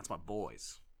team. That's my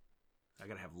boys. I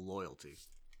gotta have loyalty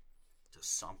to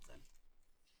something.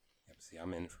 Yeah, but see,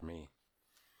 I'm in it for me.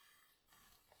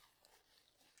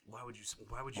 Why would you?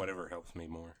 Whatever helps me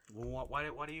more. Well,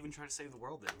 why do you even try to save the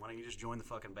world then? Why don't you just join the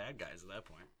fucking bad guys at that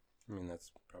point? I mean,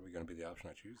 that's probably going to be the option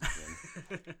I choose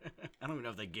again. I don't even know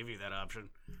if they give you that option.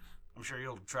 I'm sure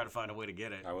you'll try to find a way to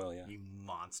get it. I will, yeah. You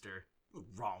monster. What's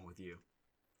wrong with you?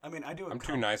 I mean, I do. I'm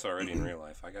too nice already in real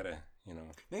life. I gotta,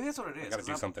 Maybe that's what it is. I gotta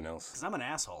do something else. Because I'm an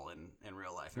asshole in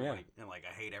real life. And like,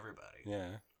 I hate everybody. Yeah.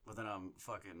 But then I'm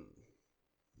fucking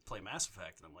play Mass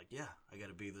Effect, and I'm like, yeah, I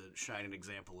gotta be the shining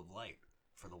example of light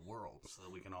for the world so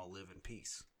that we can all live in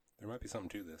peace. There might be something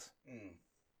to this.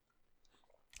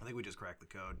 I think we just cracked the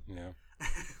code. Yeah.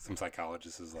 Some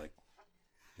psychologist is like,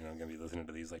 going to be listening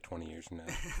to these like 20 years from now.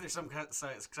 There's some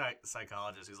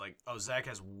psychologist who's like, oh, Zach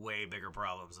has way bigger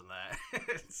problems than that.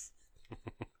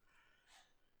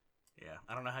 Yeah,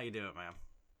 I don't know how you do it, man.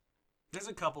 There's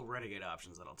a couple renegade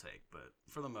options that I'll take, but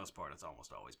for the most part, it's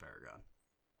almost always Paragon.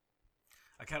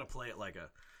 I kind of play it like a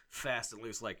fast and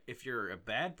loose. Like, if you're a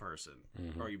bad person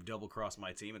or you've double-crossed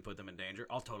my team and put them in danger,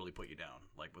 I'll totally put you down,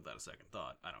 like, without a second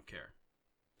thought. I don't care.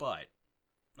 But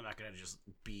I'm not going to just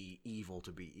be evil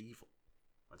to be evil.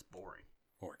 That's boring.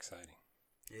 More exciting.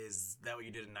 Is that what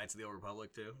you did in Knights of the Old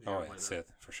Republic, too? Oh, yeah,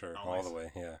 Sith, for sure. Always. All the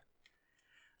way, yeah.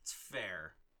 It's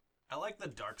fair. I like the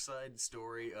dark side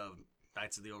story of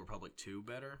Knights of the Old Republic 2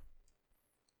 better.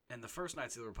 And the first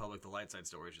Knights of the Republic, the light side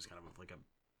story, is just kind of like a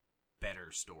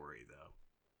better story,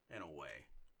 though, in a way.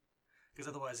 Because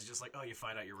otherwise it's just like, oh, you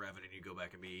find out you're Revan and you go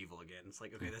back and be evil again. It's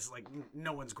like, okay, this is like,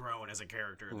 no one's grown as a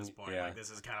character at this point. Yeah. Like, this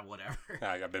is kind of whatever.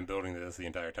 I've been building this the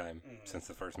entire time, since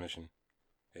the first mission.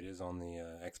 It is on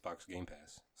the Xbox Game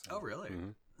Pass. So. Oh, really?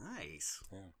 Nice.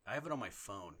 Yeah. I have it on my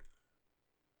phone.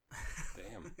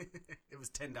 Damn. It was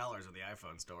 $10 on the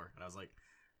iPhone store. And I was like,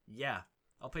 yeah,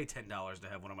 I'll pay $10 to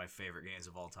have one of my favorite games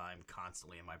of all time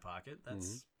constantly in my pocket.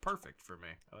 That's perfect for me.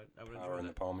 I would enjoy Power in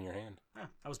that. the palm of your hand. Yeah,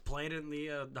 I was playing in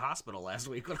the hospital last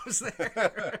week when I was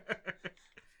there.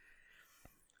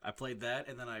 I played that,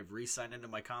 and then I re-signed into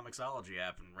my Comixology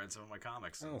app and read some of my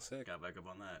comics. Oh, sick. Got back up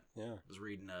on that. Yeah. I was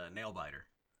reading Nailbiter.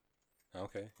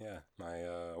 Okay, yeah. My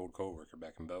old coworker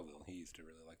back in Belleville, he used to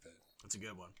really like that. It's a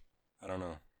good one. I don't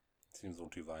know. It seems a little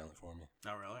too violent for me.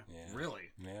 Oh, really? Yeah. Really?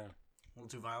 Yeah. A little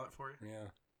too violent for you? Yeah.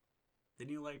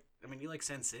 Didn't you like... I mean, you like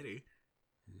Sin City.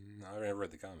 No, I never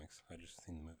read the comics. I just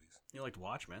seen the movies. You liked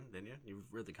Watchmen, didn't you? You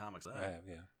read the comics. I have,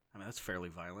 yeah. I mean, that's fairly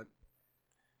violent.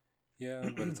 Yeah,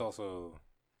 but it's also...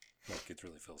 Like, it's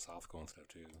really philosophical and stuff,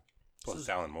 too. Plus, it's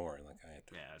Alan Moore. Like, I had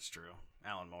to... Yeah, it's true.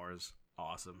 Alan Moore is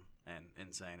awesome and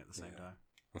insane at the same time.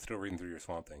 I'm still reading through your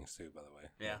Swamp Things, too, by the way.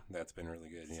 Yeah. That's been really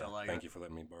good. Yeah. Like Thank you for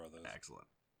letting me borrow those. Excellent.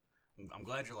 I'm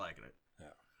glad you're liking it. Yeah.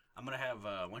 I'm going to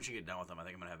have, once you get done with them, I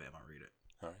think I'm going to have Emma read it.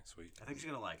 All right, sweet. I think she's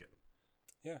going to like it.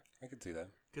 Yeah, I could see that.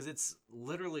 Because it's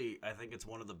literally, I think it's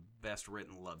one of the best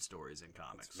written love stories in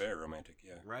comics. It's very romantic,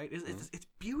 yeah. Right? It's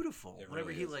beautiful. It Whenever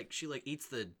really she eats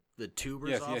the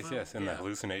tubers off him. Yes, and the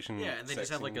hallucination. Yeah, and they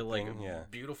just have like a thing,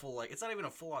 beautiful, like, it's not even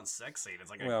a full on sex scene. It's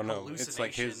like a hallucination. It's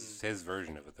like his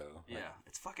version of it though. Yeah,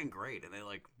 it's fucking great, and they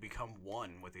like become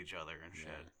one with each other and shit.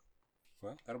 Yeah.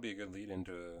 Well, that'll be a good lead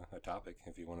into a topic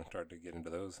if you want to start to get into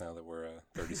those now that we're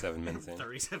 37 minutes in.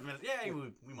 37 minutes. Yeah,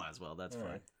 we might as well. That's fine.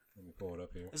 Right. Let me pull it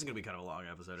up here. This is going to be kind of a long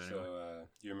episode anyway. So,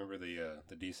 you remember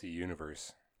the DC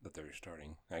Universe that they're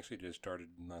starting? Actually, just started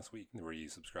last week, where you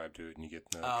subscribe to it and you get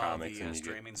comics and you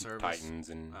streaming get service? Titans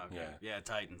and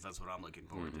Titans. That's what I'm looking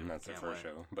forward to. That's their first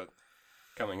show. But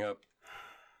coming up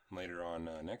later on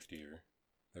next year,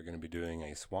 they're going to be doing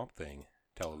a Swamp Thing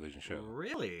television show.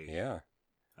 Really? Yeah.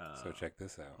 So check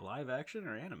this out. Live action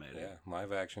or animated? Yeah,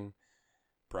 live action.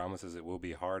 Promises it will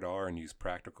be hard R and use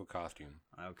practical costume.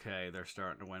 Okay, they're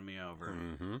starting to win me over.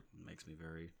 Mm-hmm. Makes me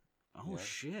very... Oh,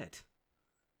 shit.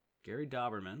 Gary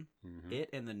Dauberman, It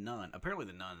and The Nun. Apparently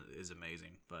The Nun is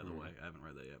amazing, by the way. I haven't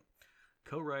read that yet.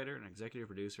 Co-writer and executive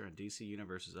producer on DC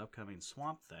Universe's upcoming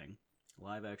Swamp Thing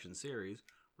live-action series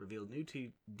revealed new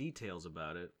details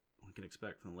about it. We can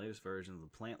expect from the latest version of the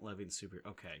plant-loving super...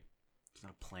 Okay, it's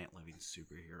not a plant-loving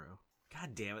superhero.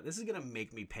 God damn it, this is going to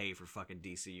make me pay for fucking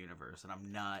DC Universe, and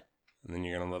I'm not... And then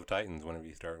you're going to love Titans whenever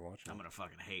you start watching I'm going to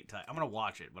fucking hate Titans. I'm going to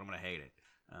watch it, but I'm going to hate it.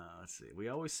 Let's see. We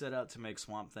always set out to make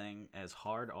Swamp Thing as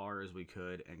hard R as we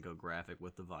could and go graphic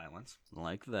with the violence.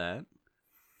 Like that.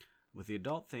 With the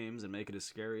adult themes and make it as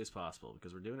scary as possible.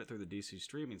 Because we're doing it through the DC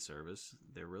streaming service,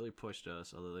 they really pushed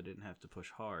us, although they didn't have to push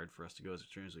hard for us to go as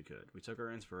extreme as we could. We took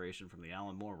our inspiration from the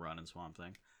Alan Moore run in Swamp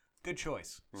Thing. Good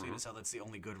choice. Seeing as how that's the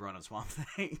only good run of Swamp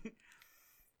Thing.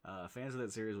 Fans of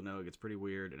that series will know it gets pretty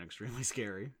weird and extremely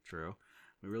scary. True.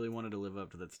 We really wanted to live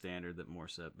up to that standard that Moore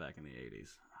set back in the 80s.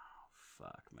 Oh,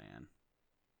 fuck, man.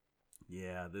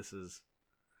 Yeah, this is...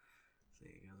 See,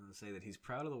 I was going to say that he's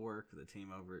proud of the work the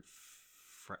team over at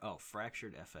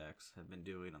Fractured FX have been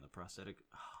doing on the prosthetic...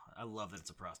 Oh, I love that it's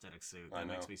a prosthetic suit. That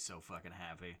makes me so fucking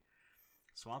happy.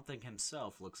 Swamp Thing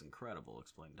himself looks incredible,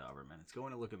 explained Dauberman. It's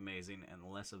going to look amazing and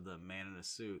less of the man in a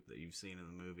suit that you've seen in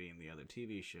the movie and the other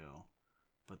TV show.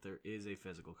 But there is a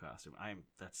physical costume.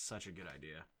 That's such a good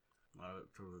idea.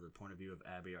 From the point of view of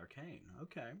Abby Arcane.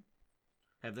 Okay.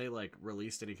 Have they, like,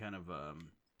 released any kind of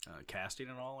casting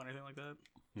at all or anything like that?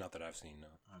 Not that I've seen, no.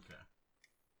 Okay.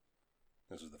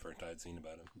 This was the first I'd seen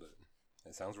about him, but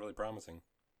it sounds really promising.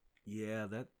 Yeah,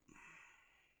 that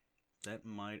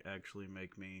might actually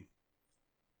make me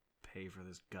pay for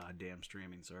this goddamn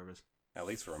streaming service. At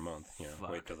least for a month,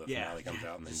 wait till the finale comes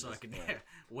out. And then so I can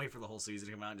wait for the whole season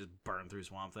to come out and just burn through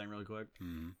Swamp Thing really quick.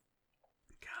 Mm-hmm.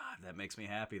 God, that makes me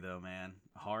happy, though, man.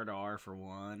 Hard R for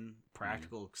one.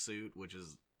 Practical suit, which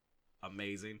is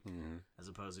amazing, as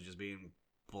opposed to just being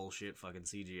bullshit fucking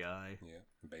CGI. Yeah,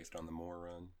 based on the Moore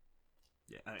run.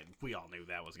 Yeah, I mean, we all knew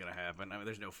that was going to happen. I mean,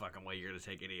 there's no fucking way you're going to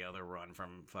take any other run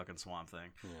from fucking Swamp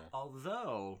Thing. Yeah.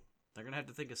 Although... they're going to have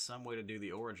to think of some way to do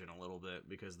the origin a little bit,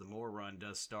 because the Moore run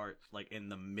does start, like, in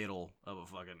the middle of a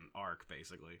fucking arc,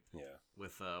 basically. Yeah.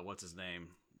 With, what's his name?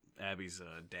 Abby's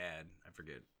dad. I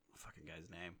forget the fucking guy's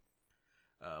name.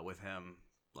 With him,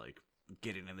 like,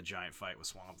 getting in the giant fight with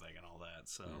Swamp Thing and all that.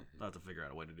 So, I'll have to figure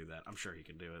out a way to do that. I'm sure he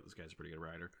can do it. This guy's a pretty good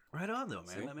writer. Right on, though,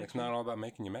 man. See, it's not all about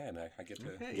making you mad. I get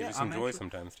to give you some joy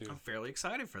sometimes, too. I'm fairly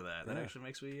excited for that. That actually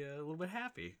makes me a little bit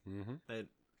happy. That...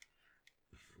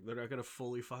 they're not going to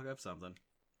fully fuck up something.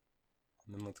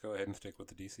 And then let's go ahead and stick with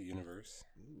the DC Universe.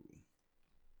 Ooh.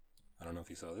 I don't know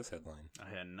if you saw this headline. I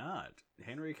had not.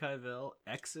 Henry Cavill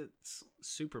exits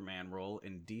Superman role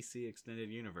in DC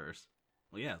Extended Universe.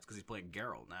 Well, yeah, it's because he's playing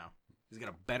Geralt now. He's got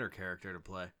a better character to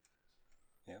play.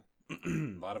 Yeah.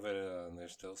 A lot of it,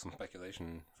 there's still some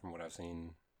speculation from what I've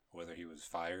seen, whether he was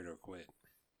fired or quit.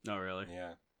 Oh, really?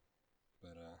 Yeah.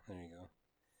 But there you go.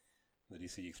 The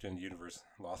DC Extended Universe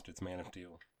lost its Man of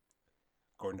Steel.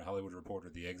 According to Hollywood Reporter,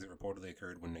 the exit reportedly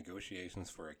occurred when negotiations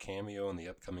for a cameo in the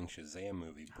upcoming Shazam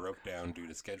movie broke down due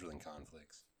to scheduling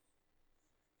conflicts.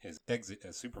 His exit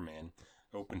as Superman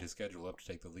opened his schedule up to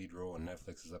take the lead role in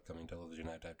Netflix's upcoming television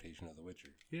adaptation of The Witcher.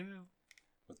 Yeah.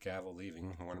 With Cavill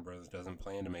leaving, Warner Bros. Doesn't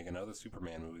plan to make another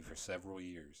Superman movie for several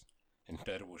years.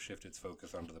 Instead, it will shift its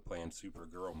focus onto the planned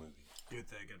Supergirl movie. Good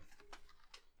thinking.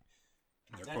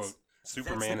 Their quote,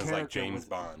 Superman is like James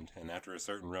Bond, and after a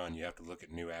certain run, you have to look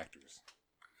at new actors.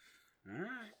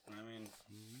 Alright. I mean,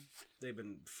 they've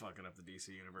been fucking up the DC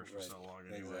universe for so long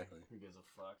anyway. Exactly. Who gives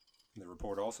a fuck? The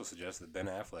report also suggests that Ben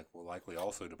Affleck will likely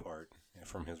also depart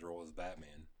from his role as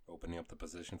Batman, opening up the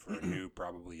position for a new,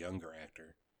 probably younger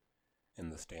actor in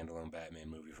the standalone Batman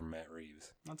movie from Matt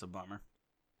Reeves. That's a bummer.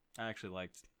 I actually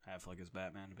liked Affleck as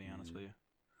Batman, to be honest with you.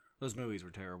 Those movies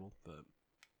were terrible, but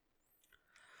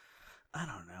I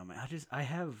don't know, man. I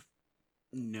have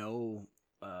no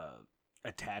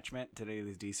attachment to any of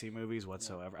these DC movies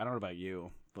whatsoever. I don't know about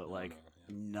you, but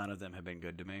none of them have been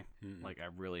good to me. Mm-hmm. Like, I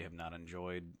really have not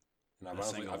enjoyed. And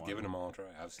I've given them all a try.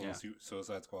 I've seen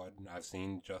Suicide Squad. I've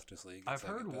seen Justice League. I've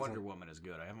heard Wonder Woman is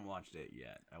good. I haven't watched it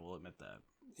yet. I will admit that.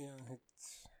 Yeah,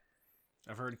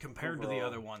 I've heard compared to the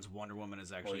other ones, Wonder Woman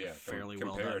is actually a fairly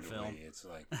well done film. It's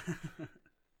like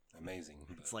amazing.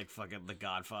 It's like fucking The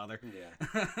Godfather. Yeah.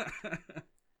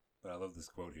 But I love this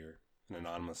quote here. An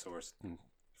anonymous source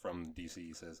from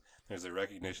DC says, "There's a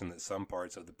recognition that some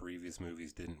parts of the previous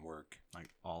movies didn't work." Like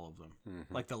all of them.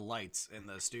 Mm-hmm. Like the lights in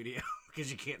the studio, because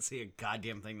you can't see a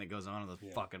goddamn thing that goes on in the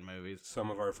fucking movies.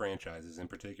 Some of our franchises, in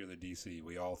particular DC,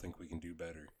 we all think we can do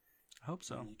better. I hope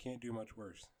so. You can't do much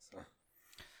worse. So.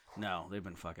 No, they've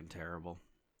been fucking terrible.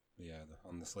 Yeah,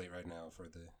 on the slate right now for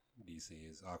the DC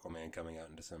is Aquaman coming out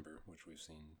in December, which we've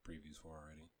seen previews for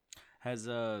already. Has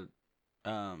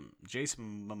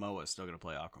Jason Momoa still going to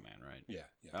play Aquaman, right? Yeah.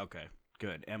 Okay,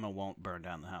 good. Emma won't burn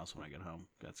down the house when I get home.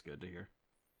 That's good to hear.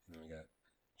 And then we got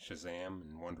Shazam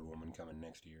and Wonder Woman coming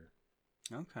next year.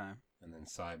 Okay. And then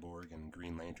Cyborg and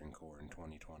Green Lantern Corps in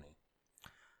 2020.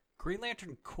 Green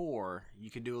Lantern Corps,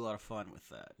 you could do a lot of fun with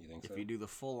that. You think so? If you do the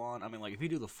full-on, if you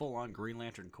do the full-on Green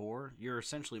Lantern Corps, you're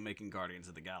essentially making Guardians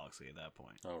of the Galaxy at that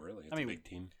point. Oh, really? It's a big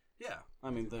team? Yeah. I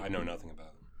know nothing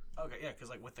about them. Okay, yeah, because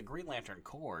like with the Green Lantern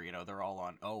Corps, they're all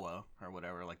on Oa or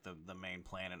whatever, like the main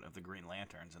planet of the Green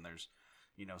Lanterns, and there's,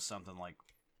 something like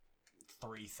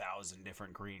 3,000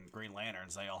 different Green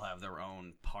Lanterns. They all have their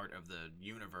own part of the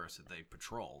universe that they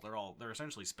patrol. They're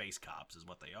essentially space cops, is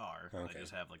what they are. Okay. They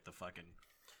just have like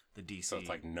the DC. So it's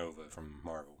like Nova from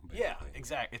Marvel. Basically. Yeah,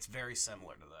 exactly. It's very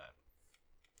similar to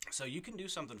that. So you can do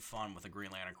something fun with the Green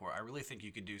Lantern Corps. I really think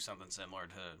you could do something similar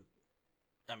to.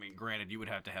 Granted, you would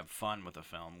have to have fun with the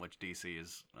film, which DC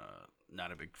is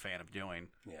not a big fan of doing.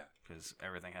 Yeah. Because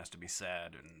everything has to be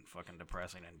sad and fucking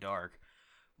depressing and dark.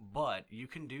 But you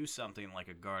can do something like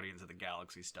a Guardians of the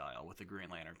Galaxy style with the Green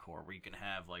Lantern Corps, where you can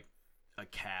have like a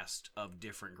cast of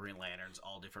different Green Lanterns,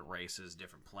 all different races,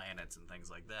 different planets, and things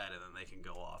like that, and then they can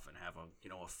go off and have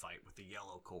a fight with the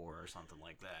Yellow Corps or something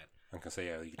like that. I can say,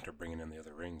 you can start bringing in the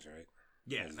other rings, right?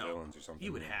 Yeah, as villains or something.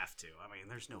 You would have to.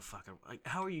 There's no fucking...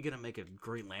 how are you going to make a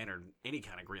Green Lantern, any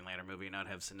kind of Green Lantern movie, and not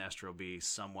have Sinestro be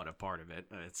somewhat a part of it?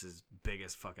 It's his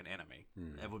biggest fucking enemy.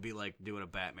 It would be like doing a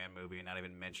Batman movie and not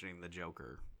even mentioning the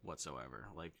Joker whatsoever.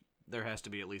 Like, there has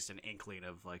to be at least an inkling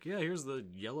of, like, yeah, here's the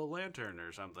Yellow Lantern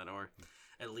or something, or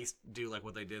at least do like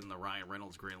what they did in the Ryan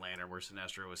Reynolds Green Lantern, where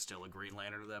Sinestro was still a Green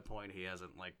Lantern at that point. He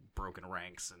hasn't like broken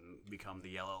ranks and become the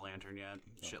Yellow Lantern yet.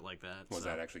 Shit like that. Was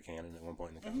that actually canon at one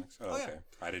point in the comics? Oh, okay.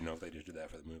 Yeah. I didn't know if they just did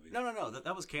that for the movie. No.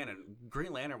 That was canon.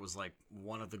 Green Lantern was like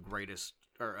one of the greatest,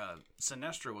 or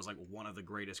Sinestro was like one of the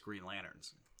greatest Green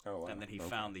Lanterns. Oh, wow. And then he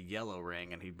found the Yellow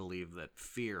Ring, and he believed that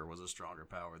fear was a stronger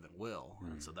power than will.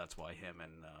 And so that's why him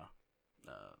and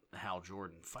Hal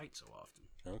Jordan fight so often.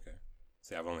 Okay.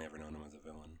 See, I've only ever known him as a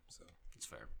villain, so it's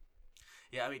fair.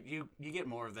 Yeah, you get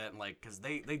more of that, like, because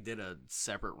they did a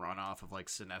separate runoff of like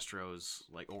Sinestro's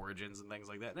like origins and things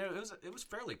like that. And it was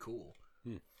fairly cool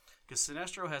because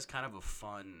Sinestro has kind of a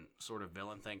fun sort of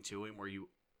villain thing to him, where you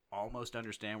almost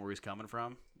understand where he's coming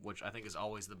from, which I think is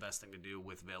always the best thing to do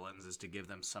with villains, is to give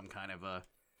them some kind of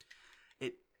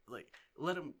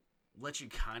let you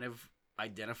kind of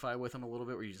identify with them a little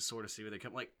bit, where you just sort of see where they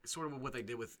come, like sort of what they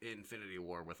did with Infinity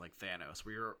War with like Thanos,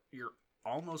 where you're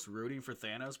almost rooting for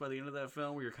Thanos by the end of that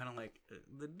film, where you're kind of like,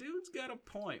 the dude's got a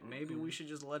point. Maybe we should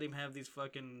just let him have these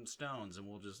fucking stones and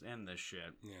we'll just end this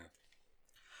shit. Yeah.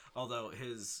 Although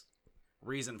his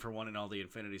reason for wanting all the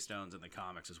Infinity Stones in the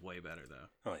comics is way better,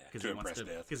 though. Oh yeah, because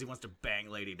he wants to bang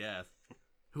Lady Death,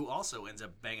 who also ends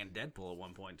up banging Deadpool at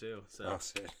one point too. So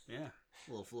shit. Yeah,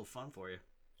 a little fun for you.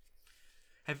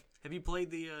 Have you played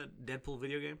the Deadpool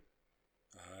video game?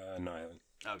 No, I haven't.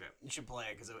 Okay, you should play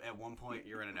it, because at one point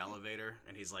you're in an elevator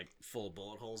and he's like full of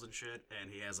bullet holes and shit, and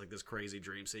he has like this crazy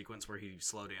dream sequence where he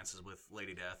slow dances with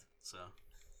Lady Death. So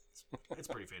it's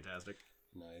pretty fantastic.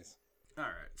 Nice. All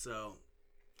right, so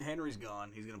Henry's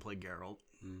gone. He's going to play Geralt,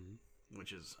 Mm-hmm.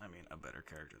 which is, I mean, a better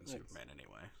character than Superman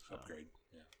anyway. So. Upgrade,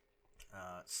 yeah.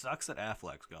 Sucks that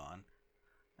Affleck's gone,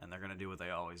 and they're going to do what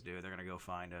they always do. They're going to go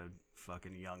find a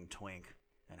fucking young twink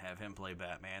and have him play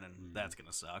Batman, and that's going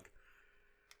to suck.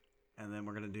 And then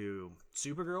we're going to do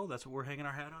Supergirl. That's what we're hanging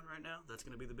our hat on right now. That's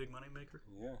going to be the big money maker.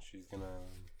 Yeah, she's going to,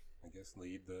 I guess,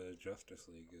 lead the Justice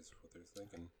League is what they're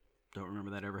thinking. Don't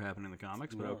remember that ever happened in the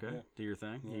comics, but No, okay. yeah. Do your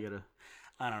thing. Yeah. You got to,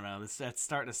 I don't know. That's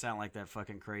starting to sound like that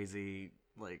fucking crazy,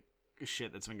 like,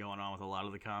 shit that's been going on with a lot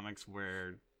of the comics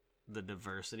where the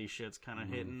diversity shit's kind of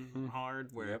hitting hard.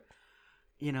 Where,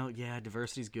 you know, yeah,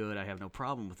 diversity's good. I have no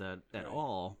problem with that at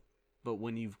all. But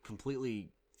when you completely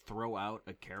throw out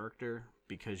a character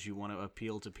because you want to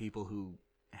appeal to people who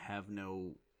have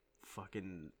no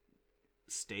fucking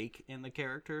stake in the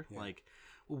character, like,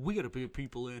 well, we got to put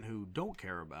people in who don't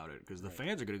care about it because the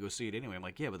fans are going to go see it anyway. I'm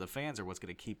like, yeah, but the fans are what's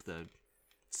going to keep the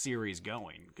series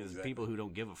going because people who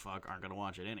don't give a fuck aren't going to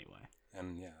watch it anyway.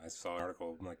 And yeah, I saw an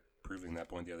article like proving that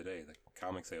point the other day. The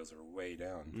comic sales are way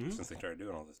down since they started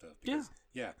doing all this stuff. Because,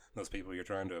 those people you're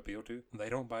trying to appeal to, they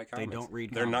don't buy comics. They don't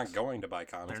read They're comics. not going to buy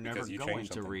comics They're because never you going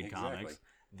changed to something. read Exactly. comics.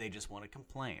 They just want to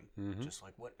complain, just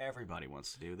like what everybody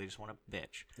wants to do. They just want to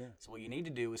bitch. Yeah. So what you need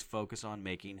to do is focus on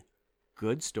making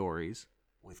good stories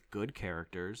with good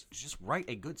characters. Just write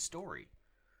a good story.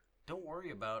 Don't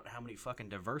worry about how many fucking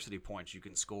diversity points you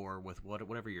can score with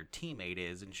whatever your teammate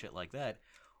is and shit like that.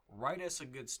 Write us a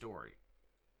good story.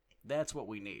 That's what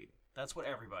we need. That's what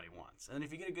everybody wants. And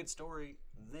if you get a good story,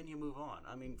 then you move on.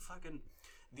 I mean, fucking,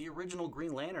 the original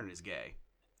Green Lantern is gay.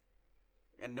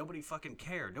 And nobody fucking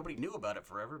cared. Nobody knew about it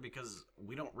forever because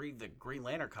we don't read the Green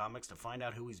Lantern comics to find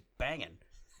out who he's banging.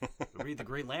 We read the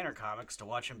Green Lantern comics to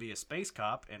watch him be a space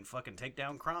cop and fucking take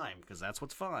down crime because that's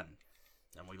what's fun.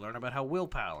 And we learn about how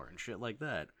willpower and shit like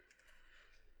that.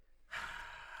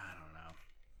 I don't know.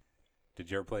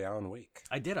 Did you ever play Alan Wake?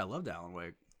 I did. I loved Alan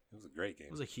Wake. It was a great game.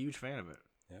 I was a huge fan of it.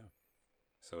 Yeah.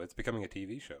 So it's becoming a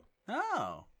TV show.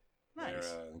 Oh,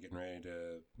 nice. They're getting ready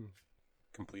to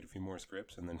complete a few more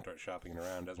scripts and then start shopping it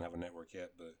around. Doesn't have a network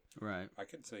yet, but right. I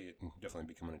could say it definitely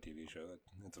becoming a TV show.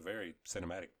 It's a very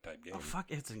cinematic type game. Oh, fuck.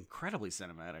 It's incredibly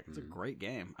cinematic. It's a great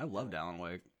game. I loved Alan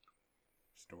Wake.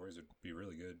 Stories would be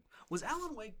really good. Was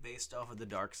Alan Wake based off of The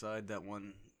Dark Side, that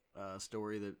one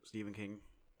story that Stephen King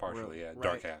Partially, yeah. Right.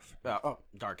 Dark Half.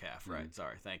 Dark Half, right.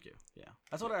 Sorry, thank you. Yeah.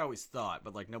 That's what I always thought,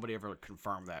 but like nobody ever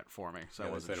confirmed that for me, so I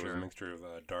wasn't said sure. It was a mixture of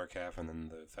Dark Half and then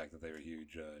the fact that they were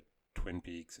huge Twin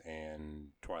Peaks and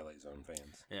Twilight Zone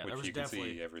fans. Yeah, which there was you definitely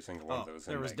can see every single one of those.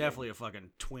 There was definitely a fucking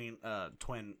tween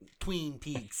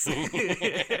Peaks.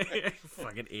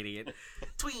 Fucking idiot.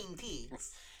 Tween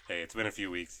Peaks. Hey, it's been a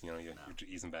few weeks. You know, you're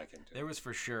easing back into it. There was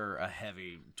for sure a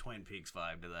heavy Twin Peaks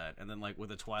vibe to that, and then like with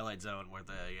the Twilight Zone, where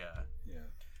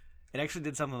it actually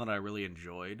did something that I really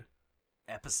enjoyed.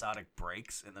 Episodic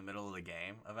breaks in the middle of the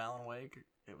game of Alan Wake.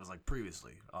 It was like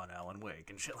previously on Alan Wake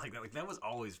and shit like that. Like that was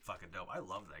always fucking dope. I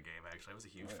loved that game actually. I was a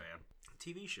huge fan.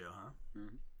 TV show, huh?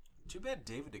 Mm-hmm. Too bad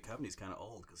David Duchovny's kind of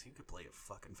old because he could play a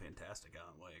fucking fantastic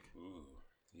Alan Wake. Ooh,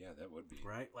 yeah, that would be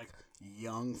right. Like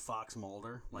young Fox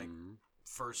Mulder, like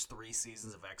first 3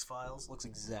 seasons of X-Files, looks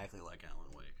exactly like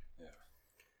Alan Wake. Yeah.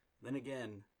 Then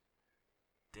again,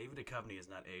 David Duchovny has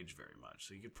not aged very much,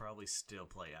 so you could probably still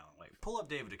play Alan Wake. Pull up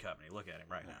David Duchovny. Look at him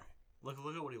right now. Look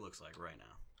at what he looks like right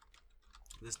now.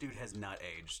 This dude has not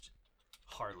aged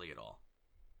hardly at all.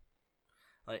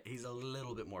 Like he's a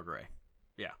little bit more gray.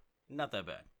 Yeah, not that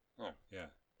bad. Oh, yeah.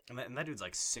 And that dude's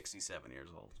like 67 years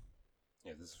old.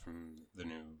 Yeah, this is from the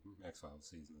new X-Files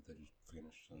season that they just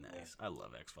finished. So, nice. Yeah. I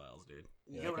love X-Files, dude.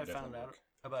 Yeah, you know what I found out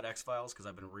about X-Files? Because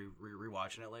I've been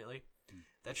rewatching it lately.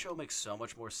 That show makes so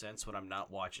much more sense when I'm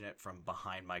not watching it from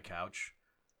behind my couch.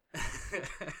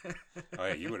 Oh,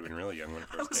 yeah, you would have been really young when it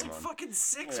first came on. I was like fucking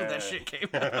 6 when that shit came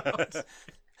out.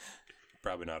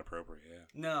 Probably not appropriate, yeah.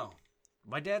 No.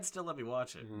 My dad still let me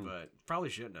watch it, but probably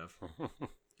shouldn't have.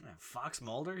 Fox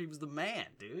Mulder, he was the man,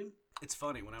 dude. It's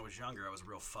funny, when I was younger, I was a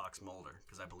real Fox Mulder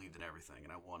because I believed in everything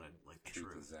and I wanted like the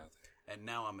truth. Is out there. And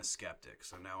now I'm a skeptic,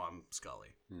 so now I'm Scully,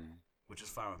 which is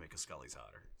fine with me because Scully's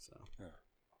hotter. So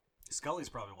Scully's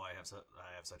probably why I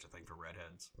have such a thing for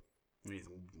redheads.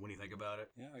 When you think about it,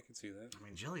 yeah, I can see that. I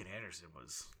mean, Gillian Anderson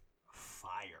was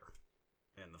fire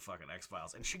in the fucking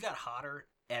X-Files, and she got hotter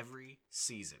every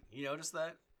season. You notice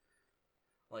that?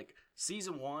 Like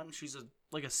season 1, she's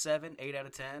like a 7, 8 out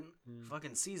of 10.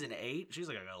 Fucking season 8, she's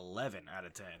like an 11 out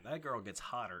of 10. That girl gets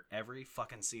hotter every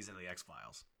fucking season of the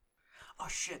X-Files. Oh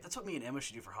shit, that's what me and Emma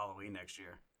should do for Halloween next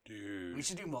year. Dude, we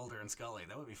should do Mulder and Scully.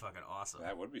 That would be fucking awesome.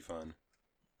 That would be fun.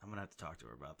 I'm gonna have to talk to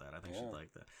her about that. I think she'd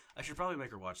like that. I should probably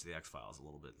make her watch the X-Files a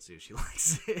little bit and see if she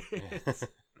likes it.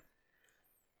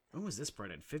 When was this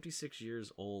printed? 56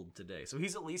 years old today. So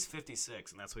he's at least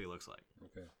 56, and that's what he looks like.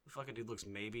 Okay. The fucking dude looks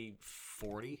maybe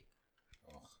 40.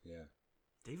 Oh, yeah.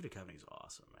 David Duchovny's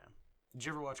awesome, man. Did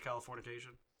you ever watch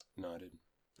Californication? No, I didn't.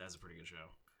 That's a pretty good show.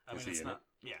 Is he it's in not.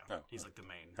 it? Yeah, Oh, he's like the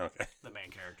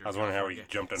main character. I was wondering how he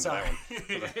jumped into that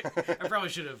one. I probably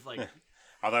should have like.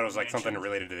 I thought it was like something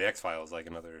related to the X-Files, like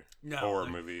another horror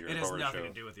movie or it horror show. has nothing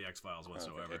to do with the X-Files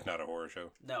whatsoever. Okay. It's not a horror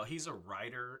show. No, he's a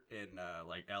writer in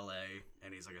like L.A.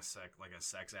 and he's like a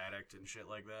sex addict and shit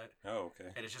like that. Oh,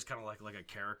 okay. And it's just kind of like a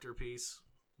character piece.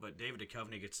 But David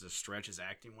Duchovny gets to stretch his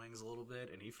acting wings a little bit,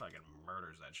 and he fucking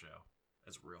murders that show.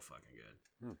 That's real fucking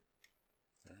good. All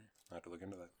right, I'll have to look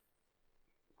into that.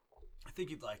 I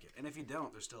think you'd like it, and if you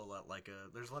don't, there's still a lot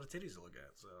there's a lot of titties to look at,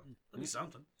 so it'll be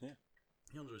something. Yeah,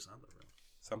 you'll do something. Really.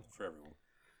 Something for everyone.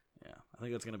 Yeah, I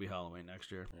think that's gonna be Halloween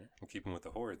next year. Right. We'll keep with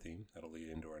the horror theme. That'll lead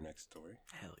into our next story.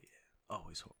 Hell yeah,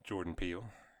 always horror. Jordan Peele.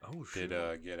 Oh shit.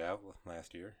 Did Get Out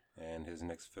last year, and his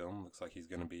next film looks like he's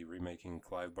going to be remaking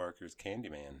Clive Barker's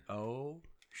Candyman. Oh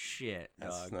shit,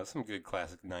 dog. That's some good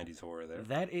classic 90s horror there.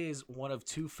 That is one of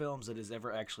 2 films that has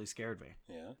ever actually scared me.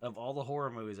 Yeah. Of all the horror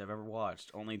movies I've ever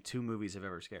watched, only 2 movies have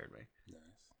ever scared me. Nice.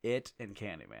 It and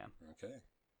Candyman. Okay.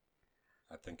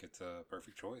 I think it's a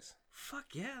perfect choice. Fuck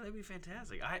yeah, that'd be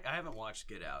fantastic. I haven't watched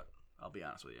Get Out. I'll be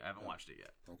honest with you. I haven't watched it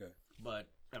yet. Okay. But,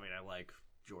 I mean, I like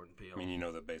Jordan Peele. I mean, you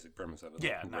know the basic premise of it.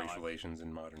 Yeah. Like racial relations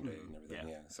in modern day and everything.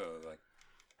 Yeah. Yeah. So, like,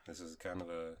 this is kind of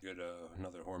a good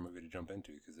another horror movie to jump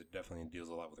into because it definitely deals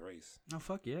a lot with race. Oh,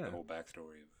 fuck yeah. The whole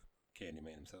backstory of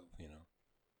Candyman himself, you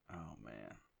know. Oh,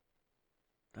 man.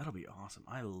 That'll be awesome.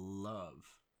 I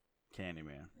love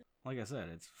Candyman. Like I said,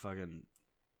 it's fucking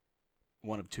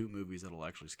one of 2 movies that'll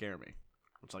actually scare me.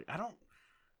 It's like, I don't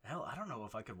know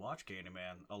if I could watch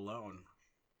Candyman alone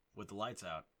with the lights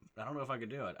out. I don't know if I could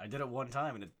do it. I did it one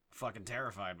time and it fucking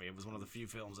terrified me. It was one of the few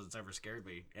films that's ever scared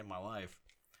me in my life.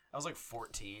 I was like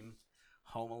 14,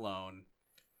 home alone,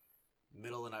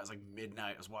 middle of the night. It was like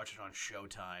midnight. I was watching it on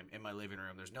Showtime in my living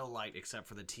room. There's no light except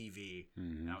for the TV,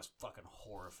 and I was fucking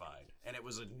horrified. And it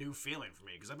was a new feeling for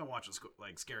me because I've been watching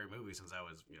like scary movies since I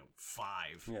was 5.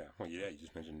 Yeah, well, yeah, you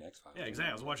just mentioned X-Files. Yeah,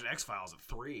 exactly. I was watching X-Files at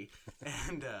 3,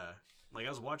 and like I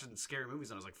was watching scary movies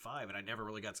when I was like 5, and I never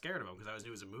really got scared of them because I always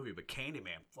knew it was a movie. But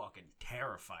Candyman fucking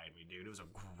terrified me, dude. It was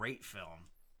a great film.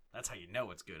 That's how you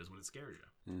know it's good, is when it scares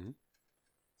you. Mm-hmm.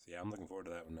 So yeah, I'm looking forward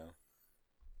to that one now.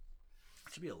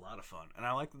 It should be a lot of fun, and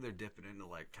I like that they're dipping into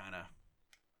like kind of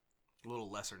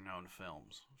little lesser known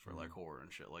films for like horror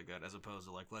and shit like that, as opposed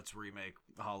to like let's remake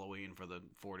Halloween for the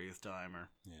 40th time, or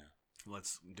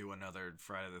let's do another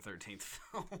Friday the 13th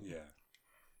film. Yeah,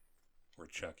 or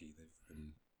Chucky. They've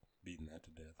been beating that to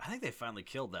death. I think they finally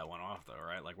killed that one off though,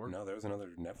 right? Like no, there was another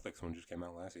Netflix one just came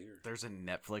out last year. There's a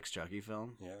Netflix Chucky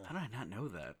film. Yeah, how did I not know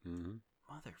that? Mm-hmm.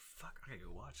 Motherfucker, I gotta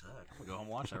go watch that. I'm gonna go home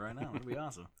and watch that right now. It'll be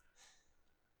awesome.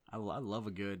 I love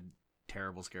a good,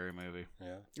 terrible, scary movie.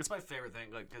 Yeah. It's my favorite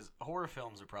thing, like, because horror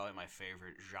films are probably my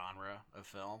favorite genre of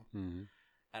film. Mm-hmm.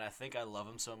 And I think I love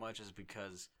them so much is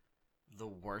because the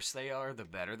worse they are, the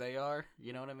better they are.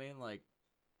 You know what I mean? Like,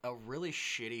 a really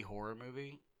shitty horror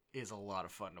movie is a lot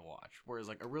of fun to watch. Whereas,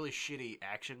 like, a really shitty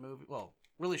action movie, well,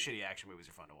 really shitty action movies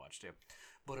are fun to watch, too.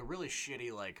 But a really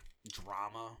shitty, like,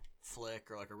 drama flick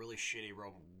or, like, a really shitty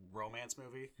romance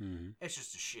movie, it's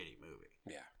just a shitty movie.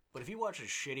 Yeah. But if you watch a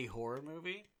shitty horror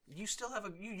movie, you still have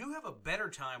you have a better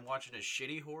time watching a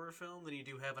shitty horror film than you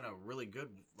do having a really good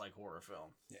like horror film.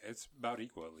 Yeah, it's about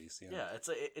equal at least. Yeah,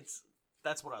 it's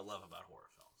that's what I love about horror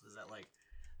films is that like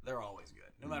they're always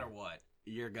good. No matter what,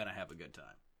 you're gonna have a good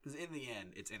time because in the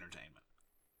end, it's entertainment.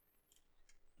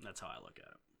 That's how I look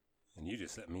at it. And you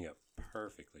just set me up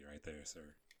perfectly right there,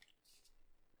 sir.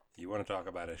 You want to talk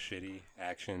about a shitty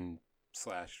action /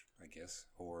 I guess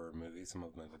horror movie? Some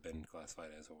of them have been classified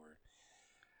as horror.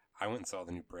 I went and saw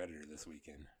the new Predator this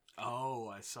weekend. Oh,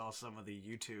 I saw some of the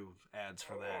YouTube ads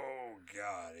for that. Oh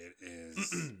god, it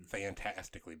is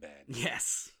fantastically bad.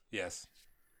 Yes.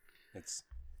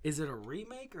 Is it a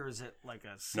remake or is it like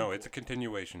a sequel? No, it's a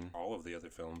continuation. All of the other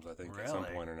films, I think, really? At some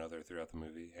point or another throughout the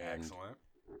movie. And excellent.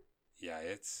 Yeah,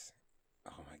 it's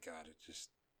oh my god, it just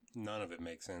none of it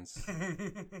makes sense.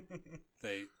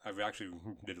 I've actually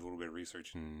did a little bit of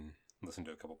research and listened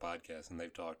to a couple podcasts, and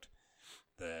they've talked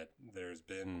that there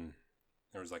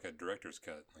was like a director's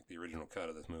cut, like the original cut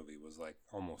of this movie was like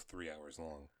almost 3 hours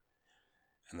long,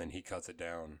 and then he cuts it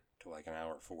down to like an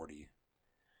hour 40,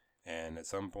 and at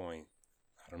some point,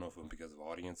 I don't know if it was because of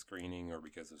audience screening or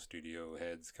because of studio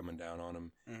heads coming down on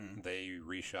him, they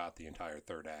reshot the entire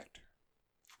third act.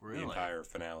 Really? The entire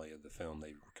finale of the film,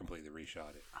 they completely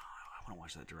reshot it. Oh, I want to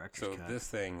watch that director's cut. So this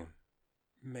thing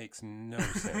makes no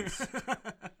sense.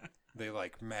 they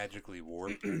like magically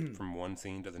warp from one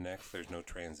scene to the next. There's no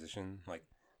transition. Like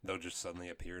they'll just suddenly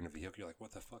appear in a vehicle. You're like,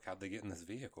 what the fuck? How'd they get in this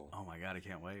vehicle? Oh my god, I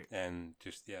can't wait. And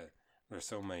just there's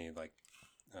so many like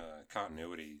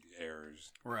continuity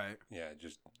errors. Right. Yeah,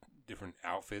 just different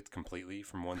outfits completely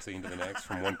from one scene to the next,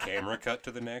 from one camera cut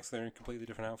to the next. They're in completely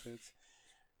different outfits.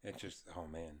 It's just, oh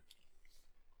man.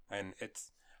 And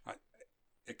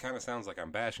it kind of sounds like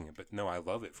I'm bashing it, but no, I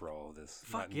love it for all of this.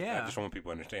 Yeah. I just want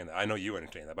people to understand that. I know you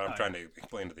understand that, but I'm trying to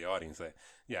explain to the audience that,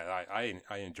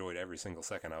 I enjoyed every single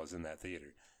second I was in that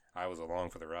theater. I was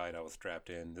along for the ride. I was strapped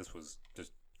in. This was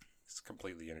just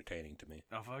completely entertaining to me.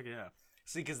 Oh, fuck yeah.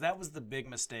 See, because that was the big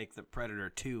mistake that Predator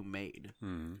 2 made.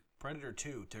 Mm-hmm. Predator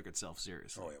 2 took itself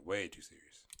seriously. Oh, yeah, way too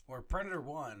serious. Where Predator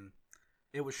 1,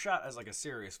 it was shot as like a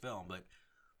serious film, but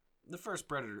the first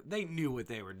Predator, they knew what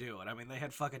they were doing. I mean, they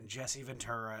had fucking Jesse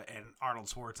Ventura and Arnold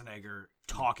Schwarzenegger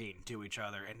talking to each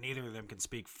other, and neither of them can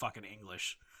speak fucking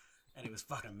English. And it was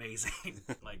fucking amazing.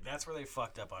 Like, that's where they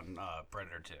fucked up on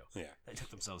Predator 2. Yeah. They took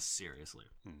themselves seriously.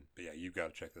 But yeah, you've got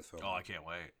to check this film Oh, out. I can't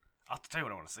wait. I'll tell you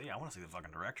what I want to see. I want to see the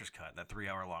fucking director's cut. That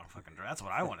 3-hour-long fucking... That's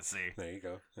what I want to see. There you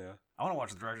go. Yeah. I want to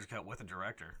watch the director's cut with the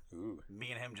director. Ooh. Me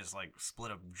and him just, like,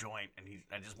 split a joint, and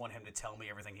I just want him to tell me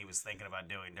everything he was thinking about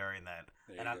doing during that.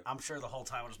 And I'm sure the whole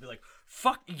time I'll just be like,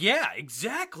 fuck, yeah,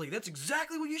 exactly. That's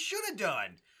exactly what you should have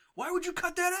done. Why would you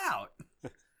cut that out?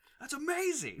 That's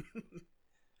amazing.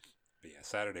 But yeah,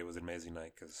 Saturday was an amazing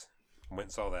night because I went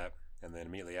and saw that, and then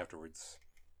immediately afterwards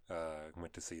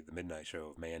went to see the midnight show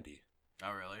of Mandy.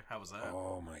 Oh, really? How was that?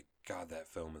 Oh, my God, that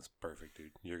film is perfect,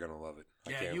 dude. You're going to love it.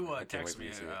 Yeah, you texted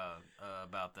me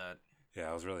about that.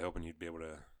 Yeah, I was really hoping you'd be able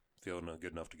to feel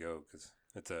good enough to go because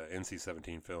it's a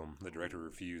NC-17 film. The director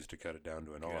refused to cut it down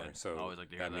to an R, so always like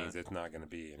to hear that means it's not going to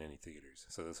be in any theaters.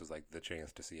 So this was like the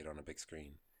chance to see it on a big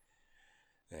screen.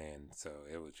 And so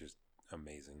it was just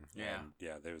amazing. Yeah. And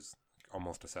yeah, there was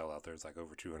almost a sellout. There's like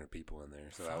over 200 people in there.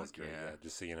 So that was great. Yeah,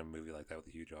 just seeing a movie like that with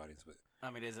a huge audience. But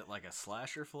I mean, is it like a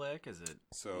slasher flick? Is it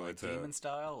so like demon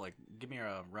style? Like, give me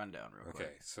a rundown real quick.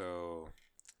 Okay, so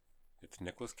it's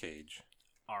Nicolas Cage.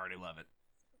 Already love it.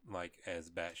 Like as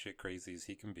batshit crazy as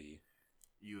he can be.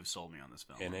 You have sold me on this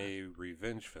film. In a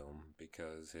revenge film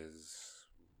because his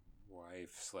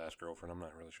wife/girlfriend, I'm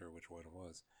not really sure which one it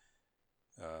was,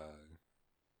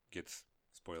 gets,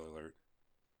 spoiler alert,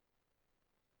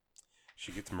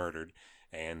 she gets murdered,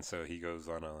 and so he goes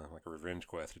on a revenge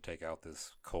quest to take out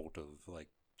this cult of like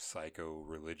psycho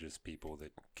religious people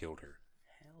that killed her.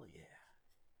 Hell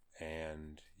yeah.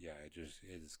 And yeah, it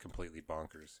is completely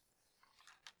bonkers.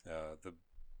 The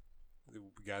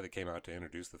guy that came out to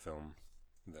introduce the film,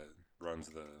 that runs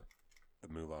the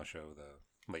Moolah show,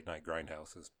 the Late Night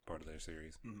Grindhouse, is part of their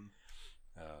series. Mm-hmm.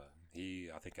 He,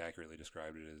 I think, accurately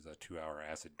described it as a 2-hour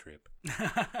acid trip.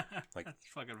 Like, that's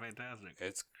fucking fantastic.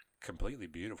 It's completely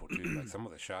beautiful too. Like some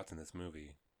of the shots in this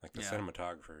movie, like the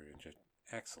cinematographer, is just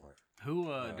excellent. Who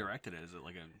directed it? Is it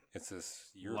like a? It's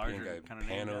this European guy,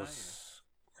 Panos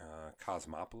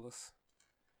Cosmopoulos.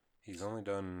 He's only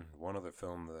done one other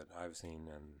film that I've seen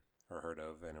or heard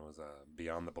of, and it was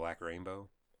Beyond the Black Rainbow.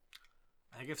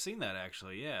 I think I've seen that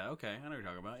actually. Yeah, okay, I know what you're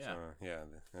talking about. Yeah, so, yeah,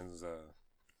 it was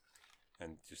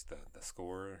and just the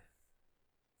score,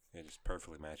 it just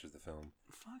perfectly matches the film.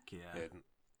 Fuck yeah!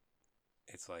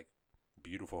 It's like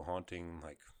beautiful, haunting,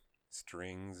 like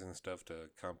strings and stuff to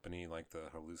accompany like the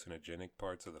hallucinogenic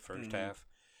parts of the first half,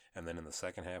 and then in the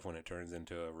second half when it turns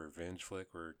into a revenge flick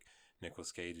where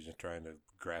Nicolas Cage is just trying to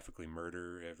graphically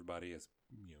murder everybody as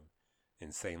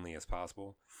insanely as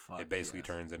possible. It basically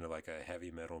turns into like a heavy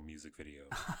metal music video.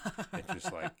 It's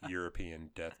just like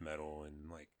European death metal and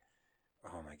like,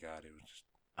 oh my God, it was just.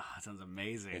 It sounds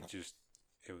amazing.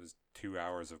 It was 2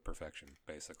 hours of perfection,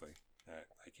 basically.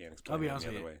 I can't explain it any honest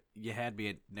other way. You had me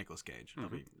at Nicolas Cage.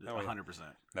 100%.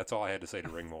 That's all I had to say to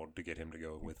Ringwald to get him to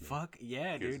go with me. Fuck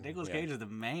yeah, dude. Nicolas Cage is the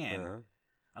man. Uh-huh.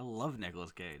 I love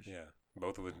Nicolas Cage. Yeah.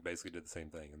 Both of us basically did the same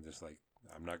thing. And just like,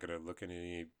 I'm not going to look at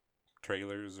any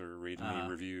trailers or read any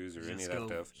reviews or any of that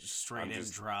stuff. Straight in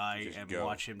dry and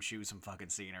watch him shoot some fucking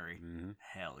scenery. Mm-hmm.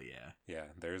 Hell yeah. Yeah.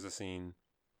 There's a scene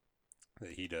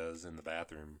that he does in the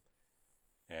bathroom,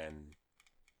 and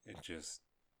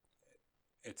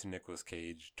it's Nicolas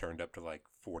Cage turned up to like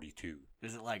 42.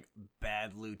 Is it like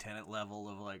Bad Lieutenant level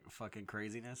of like fucking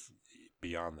craziness?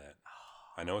 Beyond that.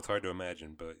 I know it's hard to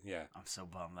imagine, but yeah. I'm so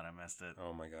bummed that I missed it.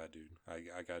 Oh my god, dude!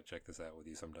 I gotta check this out with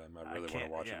you sometime. I really want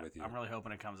to watch it with you. I'm really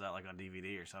hoping it comes out like on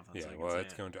DVD or something. Yeah, so well,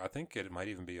 it's going to. I think it might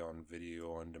even be on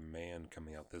video on demand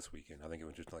coming out this weekend. I think it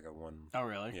was just like a one. Oh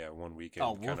really? Yeah, one weekend.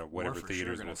 Oh, kind of whatever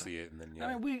theaters sure will see it, and then yeah.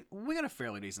 I mean, we got a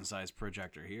fairly decent sized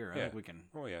projector here. I think we can.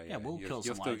 Oh yeah. We'll kill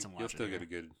some lights and watch it. You'll still get a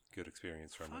good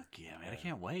experience from it. Fuck yeah, man! I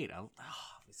can't wait.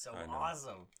 It's so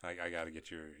awesome. I got to get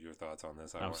your thoughts on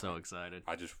this. I'm so excited.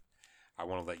 I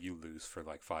want to let you loose for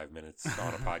like 5 minutes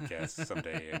on a podcast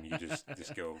someday, and you just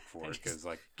go for it because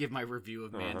like give my review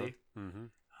of Mandy.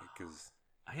 Because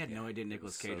I had no idea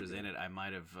Nicolas Cage was in it. I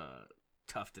might have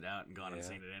toughed it out and gone and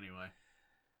seen it anyway.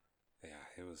 Yeah,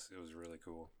 it was really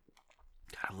cool.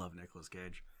 I love Nicolas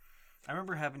Cage. I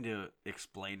remember having to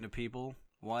explain to people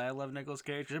why I love Nicolas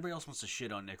Cage. Everybody else wants to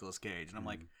shit on Nicolas Cage, and I'm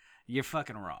like, you're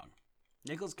fucking wrong.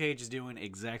 Nicolas Cage is doing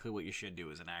exactly what you should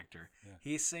do as an actor. Yeah.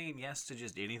 He's saying yes to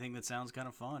just anything that sounds kind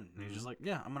of fun. He's just like,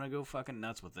 yeah, I'm going to go fucking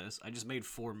nuts with this. I just made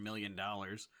 $4 million.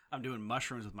 I'm doing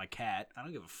mushrooms with my cat. I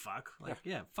don't give a fuck. Like,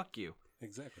 yeah, fuck you.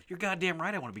 Exactly. You're goddamn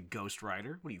right I want to be Ghost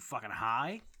Rider. What are you, fucking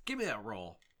high? Give me that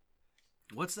role.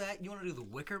 What's that? You want to do the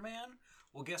Wicker Man?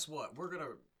 Well, guess what? We're going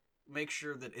to make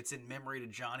sure that it's in memory to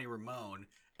Johnny Ramone,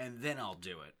 and then I'll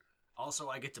do it. Also,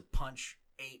 I get to punch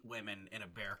 8 women in a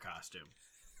bear costume.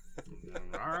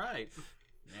 All right.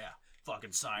 Yeah.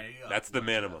 Fucking signing up. That's the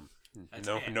minimum.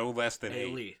 No less than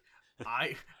 8. Lee,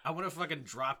 I want to fucking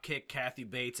drop kick Kathy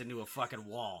Bates into a fucking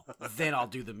wall. Then I'll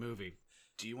do the movie.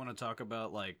 Do you want to talk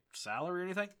about like salary or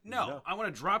anything? No. I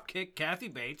want to drop kick Kathy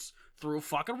Bates through a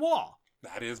fucking wall.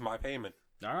 That is my payment.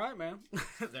 All right, man.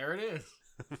 There it is.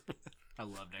 I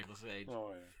love Nicolas Cage.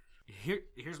 Oh yeah.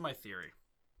 Here's my theory.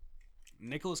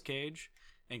 Nicolas Cage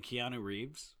and Keanu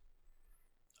Reeves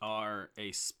are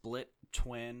a split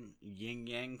twin yin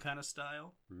yang kind of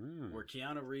style, where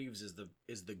Keanu Reeves is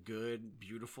the good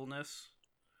beautifulness,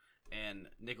 and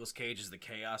Nicolas Cage is the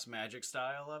chaos magic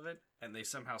style of it, and they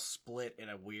somehow split in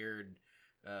a weird,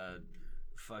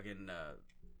 fucking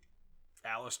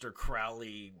Aleister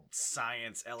Crowley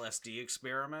science LSD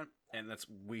experiment, and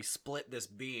we split this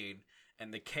being,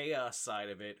 and the chaos side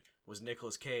of it was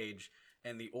Nicolas Cage.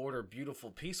 And the order,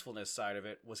 beautiful, peacefulness side of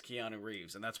it was Keanu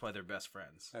Reeves, and that's why they're best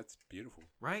friends. That's beautiful.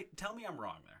 Right? Tell me I'm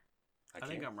wrong there. I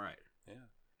think I'm right. Yeah.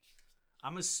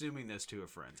 I'm assuming those two are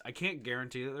friends. I can't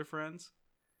guarantee that they're friends,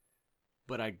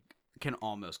 but I can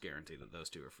almost guarantee that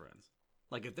those two are friends.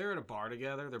 Like, if they're at a bar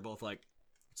together, they're both like,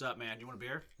 what's up, man? You want a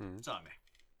beer? It's on me.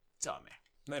 It's on me.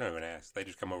 They don't even ask. They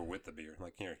just come over with the beer.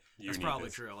 Like, here, that's probably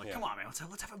true. Like, come on, man.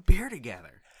 Let's have a beer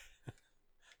together.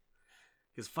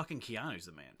 Because fucking Keanu's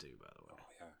the man, too, by the way. Oh,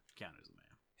 yeah. Keanu's the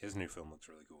man. His new film looks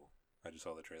really cool. I just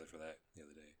saw the trailer for that the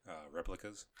other day.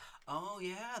 Replicas. Oh,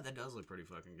 yeah. That does look pretty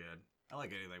fucking good. I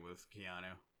like anything with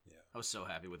Keanu. Yeah. I was so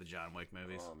happy with the John Wick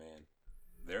movies. Oh, man.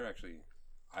 They're actually...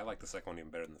 I like the second one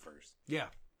even better than the first. Yeah.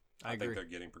 I think they're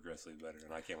getting progressively better,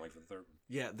 and I can't wait for the third one.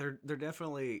 Yeah, they're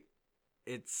definitely...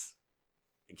 It's...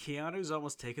 Keanu's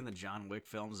almost taken the John Wick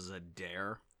films as a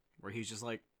dare, where he's just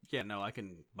like, yeah, no, I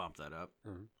can bump that up.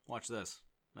 Watch this.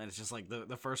 And it's just like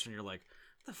the first one, you're like,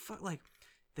 what the fuck? Like,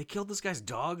 they killed this guy's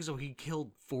dog, so he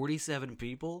killed 47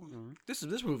 people? This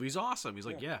movie's awesome. He's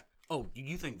like, yeah. Oh,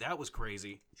 you think that was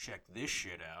crazy? Check this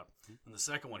shit out. And the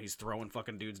second one, he's throwing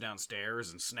fucking dudes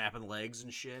downstairs and snapping legs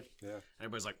and shit. Yeah. And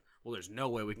everybody's like, well, there's no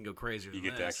way we can go crazier than this.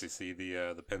 You get to actually see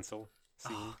the pencil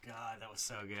scene. Oh, God, that was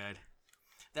so good.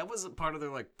 That was a part of their,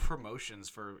 like, promotions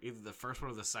for either the first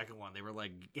one or the second one. They were,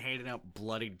 like, handing out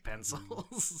bloodied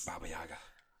pencils. Baba Yaga.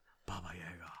 Baba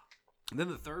Yaga. And then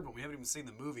the third one, we haven't even seen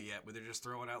the movie yet, but they're just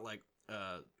throwing out, like,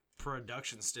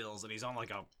 production stills, and he's on, like,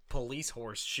 a police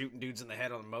horse shooting dudes in the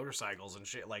head on motorcycles and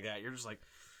shit like that. You're just like,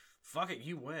 fuck it,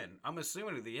 you win. I'm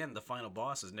assuming at the end, the final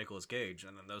boss is Nicolas Cage,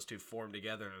 and then those two form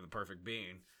together into the perfect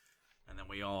being. And then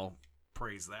we all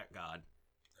praise that god.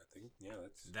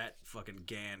 That's... That fucking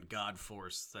God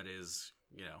force that is,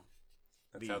 you know...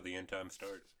 That's how the end time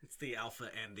starts. It's the Alpha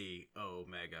and the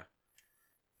Omega.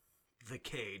 The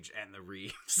Cage and the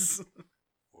Reeves.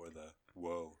 Or the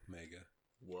Whoa Mega.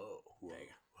 Whoa.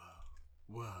 Mega.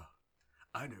 Whoa.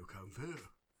 I know Kung Fu.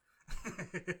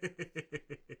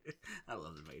 I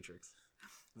love The Matrix.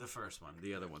 The first one.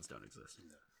 The other ones don't exist.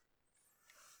 No.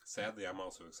 Sadly, I'm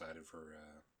also excited for...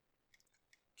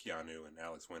 Keanu and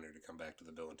Alex Winter to come back to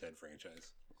the Bill and Ted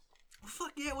franchise. Well,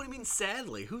 fuck yeah, what do you mean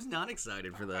sadly? Who's not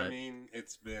excited for that? I mean,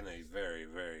 it's been a very,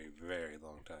 very, very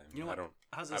long time. You know what?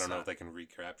 I don't know if they can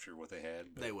recapture what they had.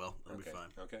 But... They will. It'll be fine.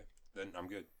 Okay. Then I'm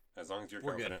good. As long as you're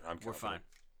confident, I'm confident. We're fine.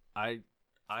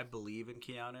 I believe in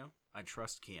Keanu. I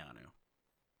trust Keanu.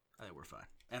 I think we're fine.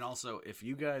 And also, if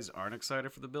you guys aren't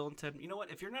excited for the Bill and Ted, you know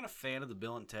what? If you're not a fan of the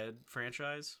Bill and Ted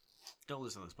franchise, don't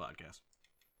listen to this podcast.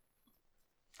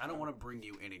 I don't want to bring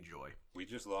you any joy. We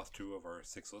just lost 2 of our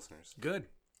 6 listeners. Good.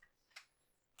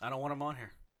 I don't want them on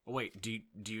here. Wait, do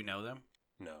you know them?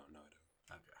 No, I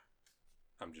don't. Okay.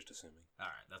 I'm just assuming. All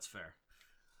right, that's fair.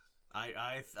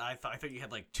 I thought you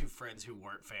had like 2 friends who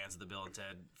weren't fans of the Bill and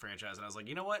Ted franchise, and I was like,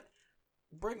 you know what?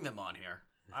 Bring them on here.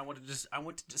 I want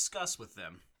to discuss with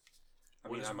them.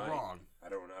 What is wrong? I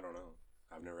don't know.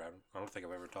 I don't think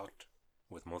I've ever talked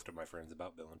with most of my friends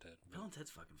about Bill and Ted. Bill and Ted's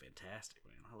fucking fantastic,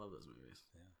 man. I love those movies.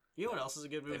 Yeah. You know what else is a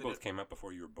good movie? They both came out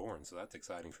before you were born, so that's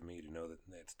exciting for me to know that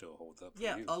it still holds up for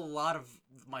yeah, you. A lot of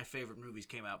my favorite movies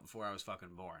came out before I was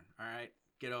fucking born. All right?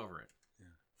 Get over it. Yeah.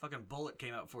 Fucking Bullet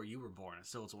came out before you were born, and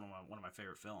still it's one of my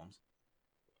favorite films.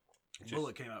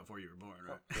 Bullet came out before you were born,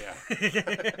 right? Yeah.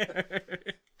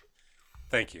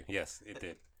 Thank you. Yes, it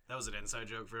did. That was an inside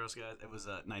joke for us guys. It was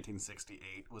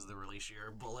 1968 was the release year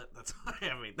of Bullet. That's why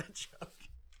I made that joke.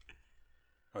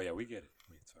 Oh yeah, we get it.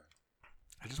 I mean, it's fine.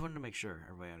 I just wanted to make sure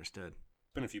everybody understood.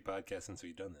 It's been a few podcasts since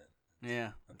we've done that.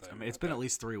 Yeah. It's been at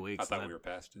least 3 weeks. I thought we were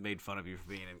past it. Made fun of you for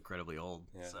being incredibly old.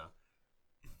 Yeah. So.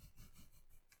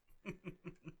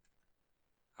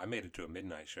 I made it to a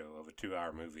midnight show of a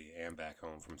 2-hour movie and back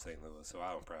home from St. Louis, so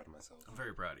I'm proud of myself. I'm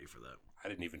very proud of you for that. I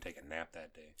didn't even take a nap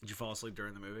that day. Did you fall asleep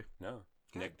during the movie? No.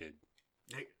 Nick did.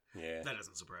 Nick? Yeah. That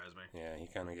doesn't surprise me. Yeah, he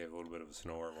kind of gave a little bit of a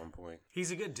snore at one point. He's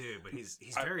a good dude, but he's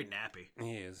very nappy.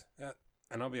 He is.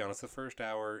 And I'll be honest, the first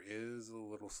hour is a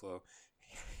little slow.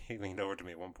 He leaned over to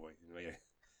me at one point and made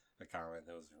a comment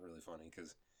that was really funny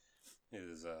because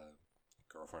his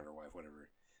girlfriend or wife, whatever,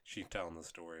 she's telling the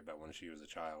story about when she was a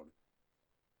child.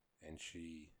 And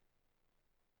she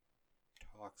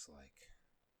talks like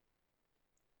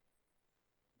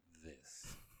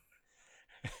this.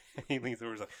 He leans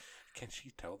over and is like, can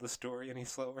she tell the story any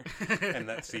slower? And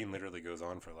that scene literally goes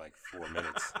on for like 4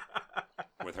 minutes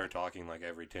with her talking like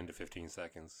every 10 to 15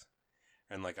 seconds.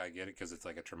 And like I get it because it's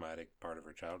like a traumatic part of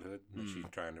her childhood that she's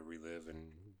trying to relive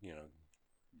and,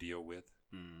 deal with.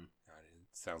 It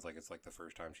sounds like it's like the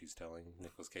first time she's telling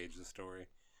Nicolas Cage the story.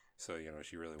 So,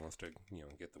 she really wants to,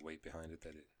 get the weight behind it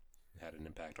that it had an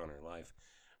impact on her life.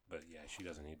 But yeah, she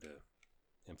doesn't need to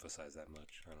emphasize that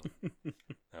much.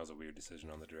 That was a weird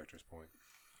decision on the director's point.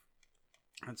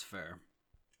 That's fair.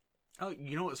 Oh,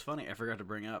 you know what's funny? I forgot to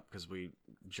bring up because we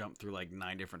jumped through like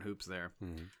 9 different hoops there.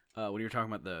 Mm-hmm. When you were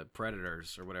talking about the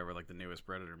Predators or whatever, like the newest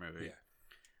Predator movie. Yeah.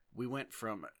 We went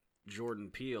from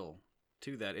Jordan Peele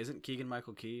to that. Isn't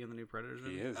Keegan-Michael Key in the new Predators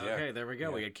movie? He is, yeah. Okay, there we go.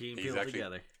 Yeah. We got Key and Peele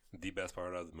together. The best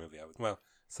part of the movie.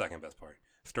 Second best part.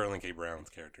 Sterling K. Brown's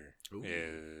character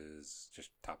is just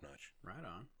top notch. Right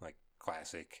on. Like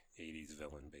classic 80s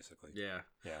villain, basically. Yeah.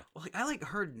 Yeah. Well, I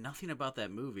heard nothing about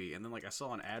that movie, and then I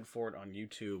saw an ad for it on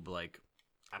YouTube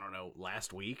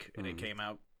last week, and it came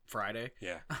out Friday.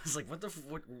 Yeah. I was like, where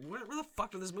the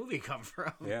fuck did this movie come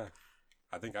from? Yeah.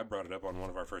 I think I brought it up on one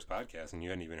of our first podcasts, and you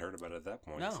hadn't even heard about it at that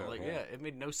point. No, it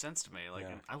made no sense to me.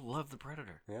 I love the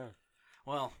Predator. Yeah.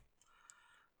 Well,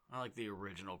 I like the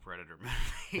original Predator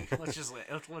movie. let's end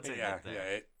it there.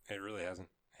 Yeah, it really hasn't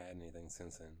had anything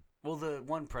since then. Well, the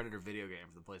one Predator video game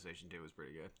for the PlayStation 2 was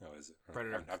pretty good. Oh, is it?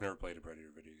 Predator. I've never played a Predator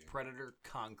video game. Predator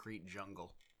Concrete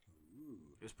Jungle. Ooh.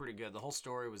 It was pretty good. The whole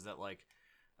story was that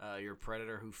you're a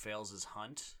predator who fails his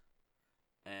hunt,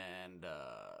 and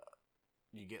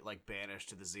you get banished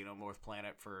to the Xenomorph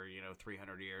planet for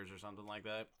 300 years or something like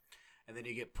that, and then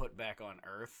you get put back on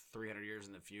Earth 300 years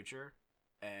in the future.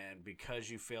 And because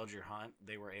you failed your hunt,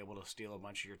 they were able to steal a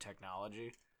bunch of your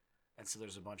technology. And so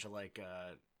there's a bunch of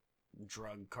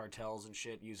drug cartels and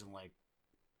shit using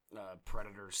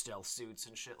predator stealth suits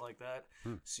and shit like that.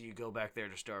 So you go back there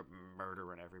to start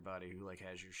murdering everybody who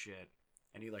has your shit.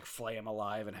 And you flay them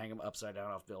alive and hang them upside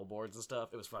down off billboards and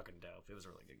stuff. It was fucking dope. It was a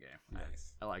really good game.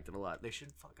 Nice. I liked it a lot. They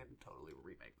should fucking totally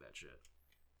remake that shit.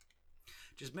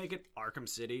 Just make it Arkham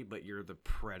City, but you're the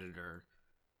Predator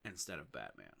instead of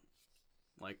Batman.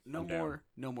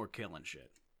 No more killing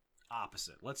shit.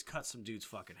 Opposite. Let's cut some dudes'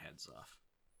 fucking heads off.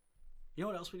 You know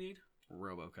what else we need?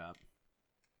 RoboCop.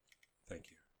 Thank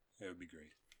you. It would be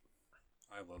great.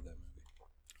 I love that movie.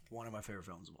 One of my favorite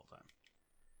films of all time.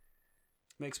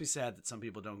 Makes me sad that some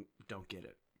people don't get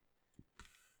it.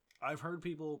 I've heard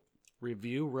people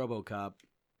review RoboCop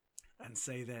and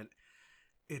say that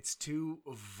it's too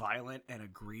violent and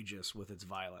egregious with its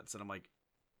violence. And I'm like,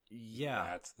 yeah.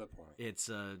 That's the point. It's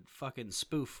a fucking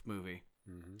spoof movie.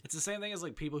 Mm-hmm. It's the same thing as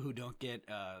people who don't get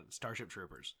Starship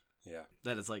Troopers. Yeah.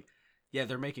 That it's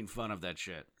they're making fun of that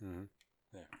shit. Mm-hmm.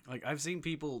 Yeah. I've seen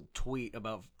people tweet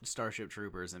about Starship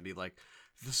Troopers and be like,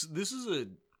 this is a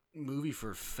movie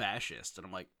for fascists. And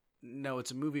I'm like, no,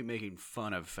 it's a movie making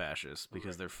fun of fascists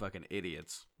because they're fucking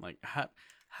idiots. Like, how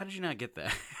did you not get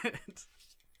that?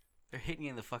 They're hitting you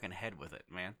in the fucking head with it,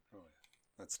 man. Oh, yeah.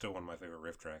 That's still one of my favorite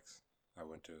riff tracks. I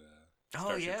went to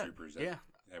Starship Troopers at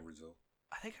Edwardsville.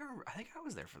 I think I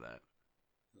was there for that.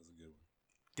 That was a good one.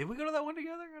 Did we go to that one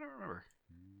together? I don't remember.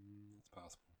 It's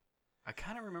possible. I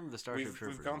kind of remember the Starship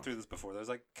Troopers. We've gone through this before. There's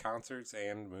like concerts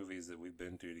and movies that we've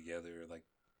been to together, like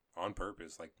on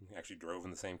purpose. Like actually drove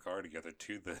in the same car together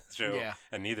to the show,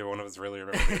 and neither one of us really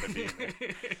remember the other being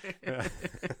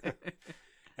there.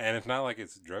 And it's not like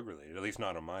it's drug related, at least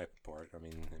not on my part. I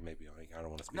mean, it may be. I don't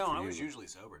want to speak. No, for I you, was usually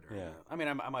sober during that. I mean,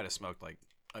 I might have smoked like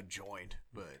a joint,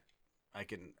 but I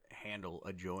can handle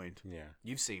a joint. Yeah,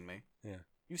 you've seen me. Yeah,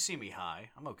 you've seen me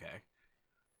high. I'm okay.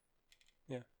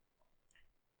 Yeah,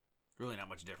 really not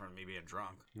much different than me being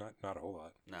drunk. Not a whole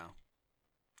lot. No.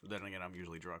 Then again, I'm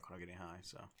usually drunk when I'm getting high.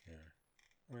 So yeah.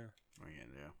 What are you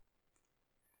gonna do?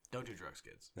 Don't do drugs,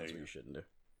 kids. That's what you shouldn't do.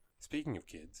 Speaking of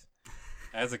kids.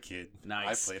 As a kid,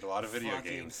 nice. I played a lot of video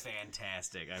games.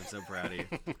 Fantastic. I'm so proud of you.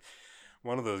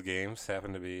 One of those games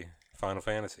happened to be Final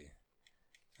Fantasy.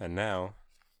 And now,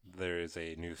 there is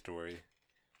a news story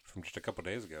from just a couple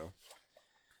days ago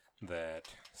that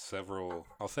several,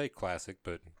 I'll say classic,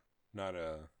 but not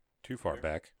too far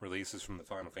back, releases from the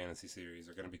Final Fantasy series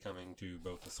are going to be coming to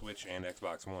both the Switch and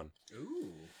Xbox One.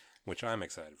 Ooh. Which I'm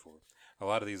excited for. A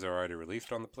lot of these are already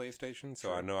released on the PlayStation,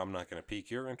 so I know I'm not going to pique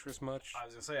your interest much. I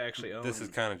was going to say, I actually own... This is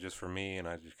kind of just for me, and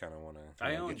I just kind of want to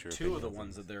I own get your two of the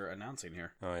ones that they're announcing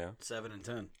here. Oh, yeah? 7 and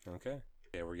 10. Okay.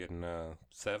 Yeah, we're getting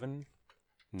 7,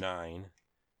 9,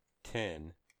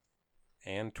 10,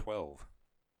 and 12.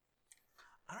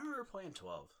 I don't remember playing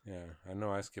 12. Yeah, I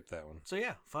know I skipped that one. So,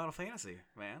 yeah, Final Fantasy,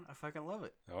 man. I fucking love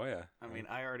it. Oh, yeah. I mean,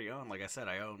 I already own, like I said,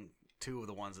 I own 2 of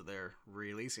the ones that they're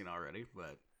releasing already,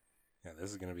 but... Yeah,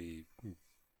 this is going to be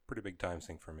pretty big time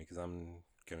sink for me because I'm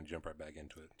going to jump right back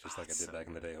into it, just like I did back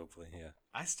in the day, hopefully, yeah.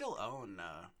 I still own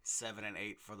 7 and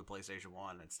 8 for the PlayStation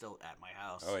 1. It's still at my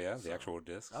house. Oh, yeah? The actual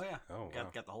discs? Oh, yeah. Oh, wow.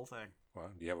 Got the whole thing. Wow.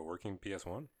 Do you have a working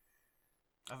PS1?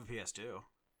 I have a PS2.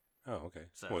 Oh, okay.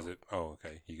 So, was it? Oh,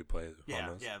 okay. You could play it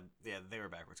on those? Yeah, they were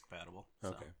backwards compatible. So.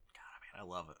 Okay. God, I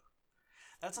love it.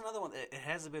 That's another one. It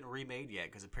hasn't been remade yet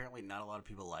because apparently not a lot of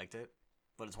people liked it.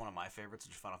 But it's one of my favorites,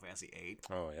 which is Final Fantasy VIII.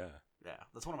 Oh, yeah. Yeah,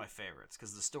 that's one of my favorites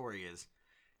because the story is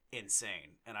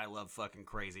insane. And I love fucking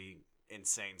crazy,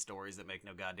 insane stories that make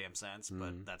no goddamn sense.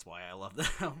 But that's why I love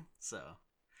them. So,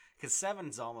 because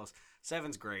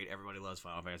 7's great. Everybody loves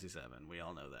Final Fantasy 7. We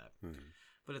all know that. Mm-hmm.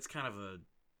 But it's kind of a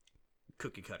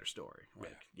cookie cutter story.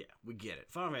 Like, yeah, we get it.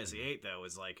 Final Fantasy VIII, though,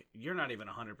 is like, you're not even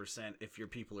 100% if your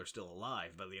people are still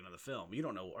alive by the end of the film. You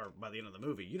don't know, or by the end of the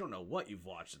movie, you don't know what you've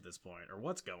watched at this point or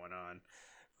what's going on.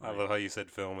 I love how you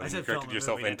said film and you corrected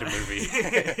yourself into movie.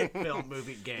 Film,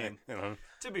 movie, game.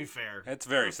 To be fair, it's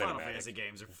very cinematic. Final Fantasy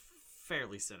games are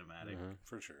fairly cinematic.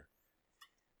 For sure.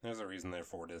 There's a reason they're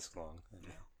 4 discs long. Yeah.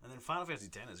 And then Final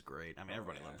Fantasy X is great. I mean,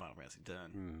 everybody loved Final Fantasy X.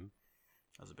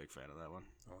 I was a big fan of that one.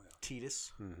 Oh, yeah.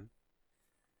 Tidus.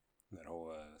 That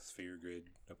whole sphere grid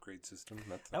upgrade system.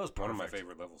 That was perfect. One of my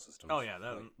favorite level systems. Oh, yeah.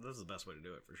 That was the best way to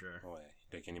do it, for sure. Oh, yeah.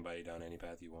 You take anybody down any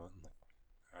path you want.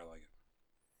 I like it.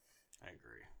 I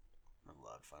agree. I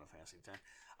loved Final Fantasy X.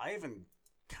 I even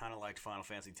kind of liked Final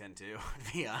Fantasy X too,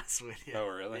 to be honest with you. Oh,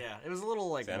 really? Yeah. It was a little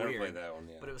like I weird. never played that one,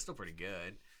 but it was still pretty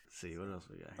good. Let's see, what else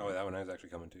we got here? Oh, that one is actually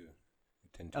coming too.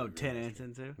 10 10 and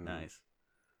 10 too? Nice.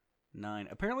 9.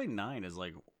 Apparently 9 is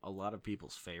like a lot of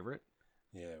people's favorite.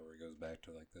 Yeah, where it goes back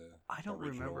to like the I don't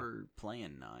original. remember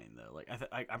playing 9 though. Like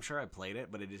I'm sure I played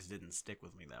it, but it just didn't stick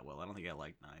with me that well. I don't think I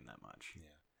liked 9 that much.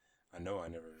 Yeah. I know I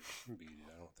never beat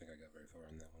it. I don't think I got very far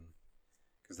in that one.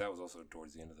 Because that was also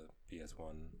towards the end of the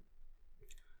PS1.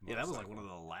 Yeah, that was like one of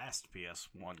the last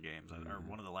PS1 games, or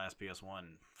one of the last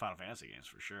PS1 Final Fantasy games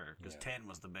for sure. Because 10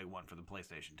 was the big one for the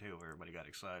PlayStation 2, where everybody got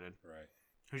excited. Right.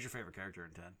 Who's your favorite character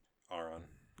in 10? Auron.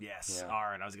 Yes, yeah.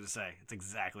 Auron. I was going to say, it's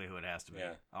exactly who it has to be.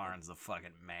 Yeah. Auron's the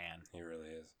fucking man. He really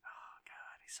is. Oh,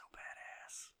 God, he's so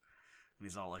badass. And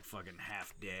he's all like fucking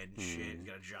half dead and shit. He's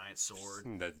got a giant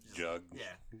sword. That jug.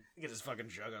 Yeah. He gets his fucking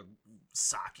jug of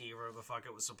sake, or whatever the fuck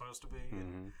it was supposed to be.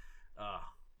 And,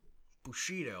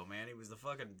 Bushido, man. He was the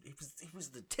fucking... He was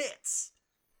the tits.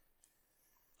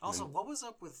 Also, what was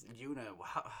up with Yuna?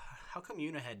 How come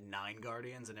Yuna had 9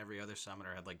 guardians and every other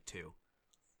summoner had like 2?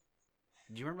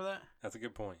 Do you remember that? That's a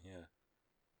good point, yeah.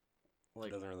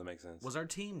 Like, it doesn't really make sense. Was our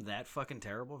team that fucking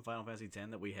terrible in Final Fantasy X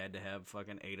that we had to have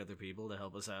fucking 8 other people to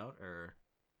help us out? Or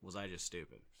was I just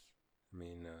stupid? I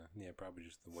mean, yeah, probably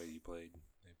just the way you played.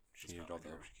 She needed all the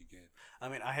help she could get. I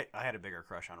mean, I had a bigger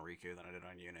crush on Riku than I did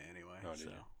on Yuna anyway. Oh, did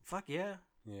you? Fuck yeah.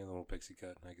 Yeah, a little pixie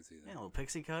cut. I can see that. Yeah, a little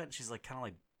pixie cut. She's like kind of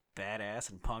like badass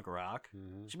and punk rock.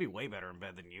 Mm-hmm. She'd be way better in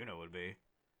bed than Yuna would be.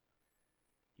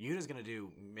 Yuna's gonna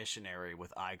do missionary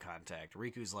with eye contact.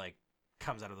 Riku's like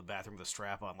comes out of the bathroom with a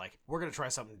strap on, like, we're gonna try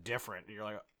something different. And you're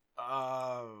like,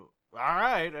 all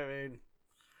right. I mean,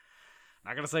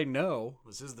 not gonna say no.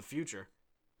 This is the future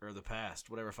or the past,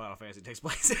 whatever Final Fantasy takes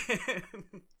place in.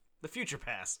 The future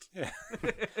past. Yeah,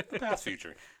 the past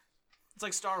future. It's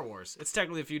like Star Wars. It's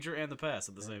technically the future and the past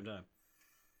at the same time.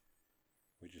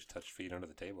 We just touched feet under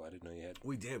the table. I didn't know you had.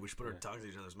 We did. We should put our tongues in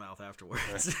each other's mouth afterwards.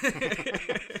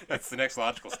 That's the next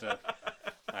logical step.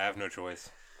 I have no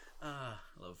choice. I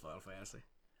love Final Fantasy.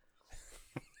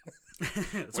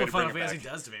 That's Way what to Final bring it Fantasy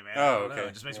back. does to me, man. Oh, I don't know. okay.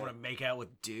 It just makes me want to make out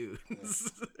with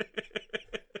dudes.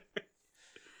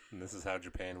 And this is how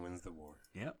Japan wins the war.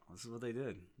 Yep, this is what they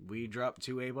did. We dropped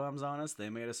 2 A-bombs on us. They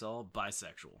made us all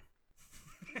bisexual.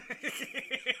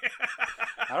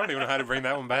 I don't even know how to bring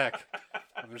that one back.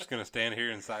 I'm just going to stand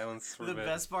here in silence for The a bit.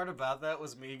 best part about that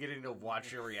was me getting to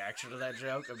watch your reaction to that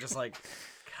joke. I'm just like,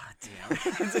 God damn.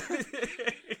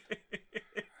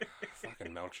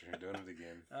 Fucking Melcher, you're doing it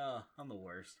again. Oh, I'm the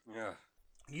worst. Yeah.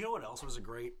 You know what else was a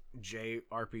great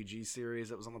JRPG series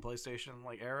that was on the PlayStation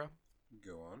era?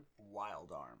 Go on.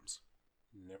 Wild Arms.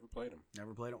 Never played them.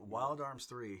 Never played it. Wild Arms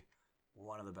 3,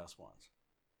 one of the best ones.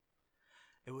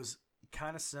 It was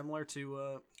kind of similar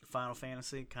to Final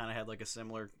Fantasy. Kind of had like a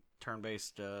similar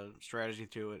turn-based strategy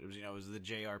to it. It was the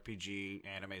JRPG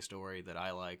anime story that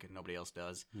I like and nobody else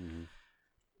does. Mm-hmm.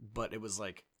 But it was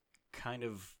like kind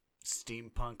of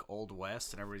steampunk Old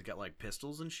West, and everybody's got like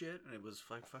pistols and shit, and it was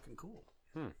fucking cool.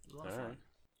 It was a lot of fun. Right.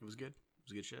 It was good. It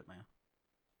was good shit, man.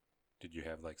 Did you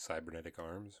have like cybernetic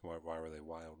arms? Why were they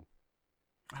wild?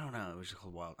 I don't know. It was just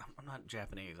called Wild. I'm not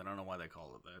Japanese. I don't know why they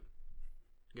call it that.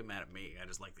 Get mad at me. I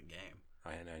just like the game.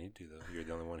 I need to, though. You're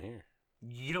the only one here.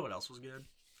 You know what else was good?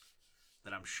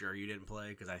 That I'm sure you didn't play,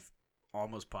 because I'm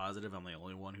almost positive I'm the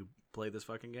only one who played this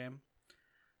fucking game.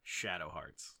 Shadow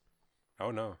Hearts.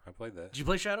 Oh, no. I played that. Did you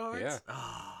play Shadow Hearts? Yeah.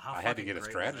 Oh, how I had to fucking get a great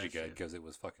was strategy that guide shit? because it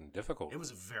was fucking difficult. It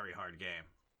was a very hard game,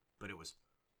 but it was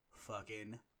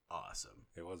fucking awesome.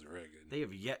 It was really good. They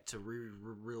have yet to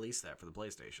release that for the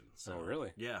PlayStation. So, Oh,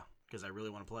 really? Yeah, because I really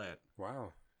want to play it.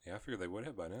 Wow. Yeah, I figured they would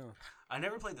have by now. I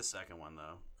never played the second one,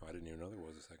 though. Oh, I didn't even know there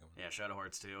was a second one. Yeah, Shadow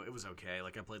Hearts 2. It was okay.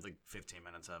 Like, I played like 15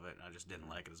 minutes of it, and I just didn't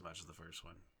like it as much as the first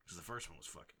one. Because the first one was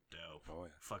fucking dope. Oh, yeah.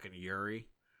 Fucking Yuri.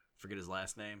 Forget his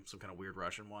last name. Some kind of weird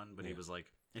Russian one. But he was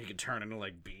like, and he could turn into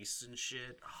like beasts and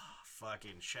shit. Oh,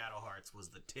 fucking Shadow Hearts was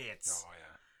the tits. Oh,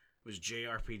 yeah. It was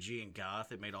JRPG and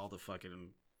goth. It made all the fucking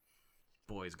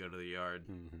boys go to the yard.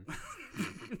 Mm-hmm.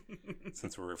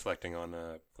 Since we're reflecting on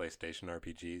PlayStation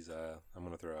RPGs, I'm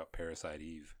going to throw out Parasite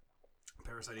Eve.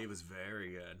 Parasite Eve was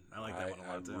very good. I like that one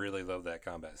a lot, too. I really love that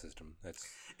combat system.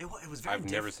 It was very I've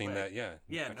never seen that, yeah.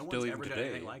 Yeah, no one's ever done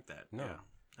anything like that. No. Yeah.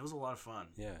 It was a lot of fun.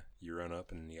 Yeah, you run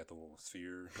up and you got the little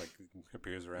sphere, like,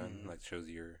 appears around, like, shows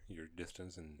you your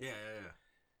distance, and Yeah.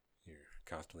 you're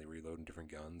constantly reloading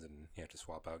different guns, and you have to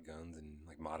swap out guns and,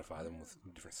 like, modify them with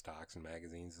different stocks and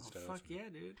magazines and stuff. Fuck yeah,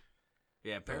 dude.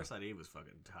 Yeah, Parasite Eve was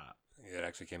fucking top. It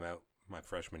actually came out my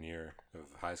freshman year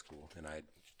of high school, and I had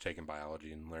taken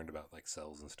biology and learned about, like,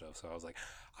 cells and stuff, so I was like,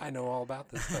 I know all about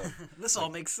this stuff. This all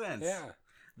makes sense. Yeah.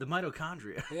 The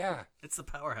mitochondria. Yeah. It's the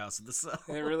powerhouse of the cell.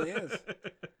 It really is.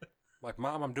 Like,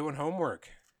 Mom, I'm doing homework.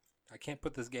 I can't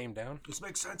put this game down. This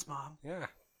makes sense, Mom. Yeah.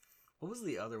 What was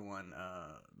the other one?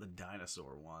 The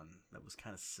dinosaur one that was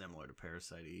kind of similar to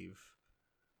Parasite Eve,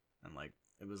 and like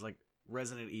it was like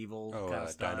Resident Evil kind of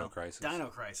style. Dino Crisis. Dino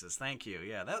Crisis. Thank you.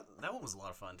 Yeah, that one was a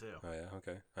lot of fun too. Oh yeah,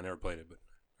 okay. I never played it, but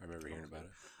I remember hearing about it.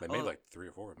 They made like 3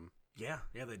 or 4 of them. Yeah,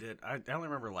 they did. I only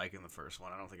remember liking the first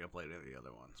one. I don't think I played any of the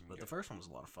other ones, but the first one was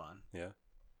a lot of fun. Yeah.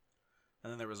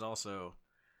 And then there was also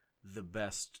the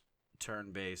best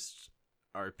turn-based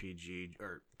RPG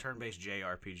or turn-based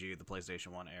JRPG of the PlayStation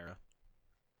 1 era.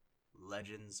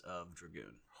 Legends of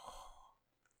Dragoon.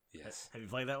 Yes. Have you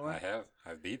played that one? I have.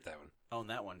 I've beat that one. Own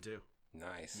that one too.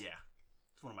 Nice. Yeah.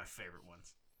 It's one of my favorite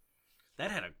ones. That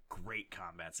had a great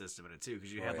combat system in it too,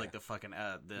 because you had like the fucking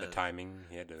the timing.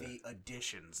 You had to, the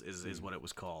additions is what it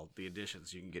was called. The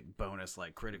additions, you can get bonus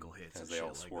like critical hits as and they shit all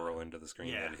like swirl that. into the screen.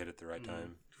 You had to hit at the right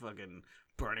time. Fucking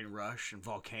Burning Rush and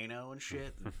Volcano and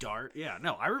shit. Dart. Yeah,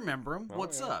 no, I remember him.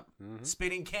 What's up? Mm-hmm.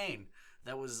 Spinning Cane.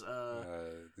 That was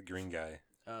the green guy.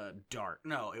 Dart.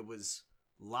 No, it was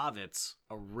Lavitz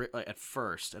at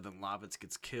first, and then Lavitz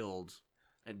gets killed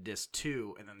at Disc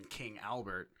 2, and then King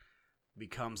Albert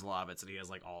becomes Lavitz, and he has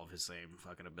like all of his same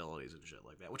fucking abilities and shit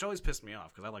like that, which always pissed me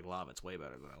off because I like Lavitz way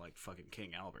better than I like fucking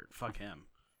King Albert. Fuck him.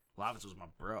 Lavitz was my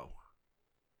bro.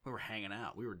 We were hanging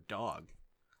out. We were dog.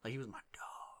 Like, he was my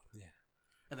dog.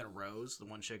 And then Rose, the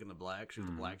one chick in the black, she was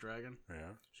the black dragon.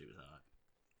 Yeah. She was hot.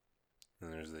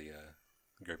 And there's the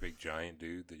great big giant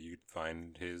dude that you'd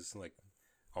find his, like,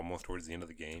 almost towards the end of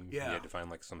the game. Yeah. You had to find,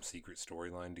 like, some secret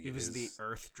storyline to get It was his... the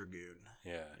Earth Dragoon.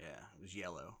 Yeah. Yeah, it was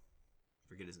yellow.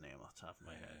 Forget his name off the top of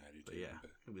my head. I do But too, yeah,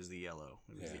 it was the yellow.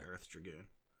 It was the Earth Dragoon.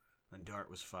 Then Dart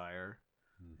was fire.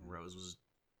 Mm-hmm. Rose was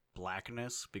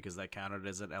blackness, because that counted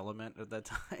as an element at that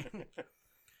time.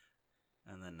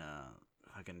 And then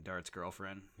fucking Dart's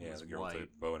girlfriend was the girl white. with the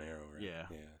bow and arrow, right? Yeah.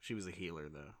 She was a healer,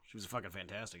 though. She was a fucking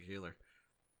fantastic healer.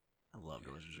 I loved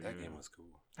Wizards of That Dragoon. game was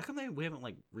cool. How come we haven't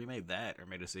like remade that or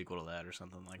made a sequel to that or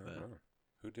something like I that? don't know.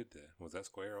 Who did that? Was that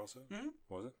Square also? Mm-hmm.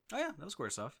 Was it? Oh yeah, that was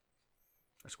Squaresoft.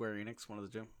 Or Square Enix, one of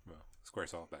the two. Well,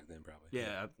 Squaresoft back then, probably.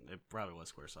 Yeah, it probably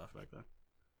was Squaresoft back then.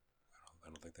 I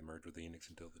don't think they merged with Enix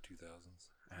until the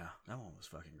 2000s. Yeah, that one was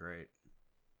fucking great.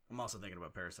 I'm also thinking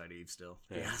about Parasite Eve still.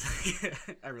 Yeah.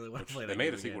 I really want to play that. They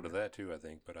made game a sequel again. to that too, I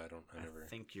think, but I never. I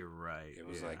think you're right. It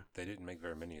was like they didn't make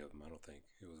very many of them. I don't think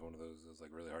it was one of those that was like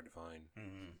really hard to find.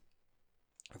 Mm-hmm.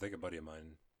 I think a buddy of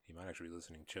mine, he might actually be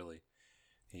listening. Chili,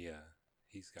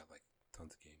 he's got like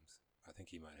tons of games. I think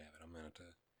he might have it. I'm gonna have to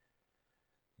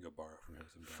go borrow from him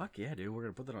sometime. Fuck yeah, dude! We're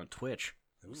gonna put that on Twitch.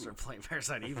 Ooh. Start playing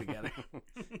Parasite Eve together.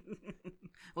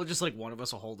 Well, just like one of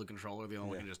us will hold the controller, the other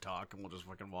one can just talk, and we'll just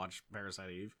fucking watch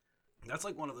Parasite Eve. That's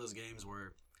like one of those games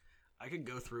where I could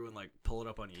go through and like pull it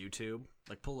up on YouTube,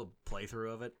 like pull a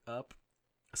playthrough of it up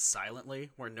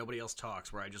silently, where nobody else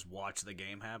talks, where I just watch the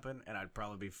game happen, and I'd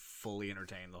probably be fully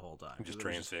entertained the whole time. Just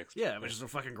transfixed. Yeah, it was just a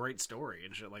fucking great story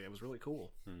and shit. Like it was really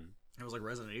cool. Hmm. It was like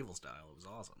Resident Evil style. It was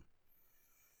awesome.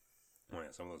 Oh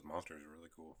yeah, some of those monsters are really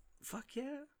cool. Fuck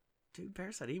yeah. Dude,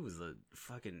 Parasite Eve was the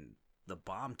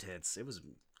bomb tits. It was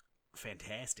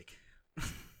fantastic.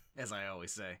 As I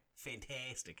always say.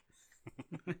 Fantastic.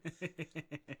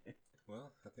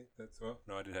 Well, I think that's... Well,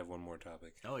 no, I did have one more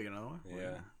topic. Oh, you know?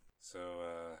 Yeah. So,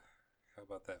 how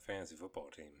about that fantasy football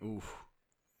team? Oof.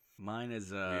 Mine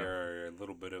is... We are a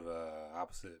little bit of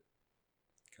opposite,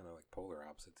 kind of like polar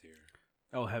opposites here.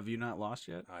 Oh, have you not lost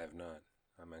yet? I have not.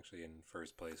 I'm actually in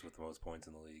first place with the most points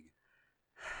in the league.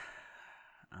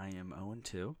 I am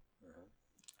 0-2. Uh-huh.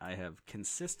 I have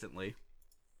consistently,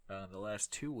 the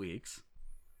last 2 weeks...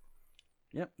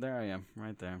 Yep, there I am.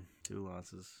 Right there. 2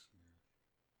 losses.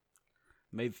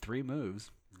 Made 3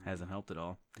 moves. Hasn't helped at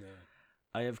all. Yeah.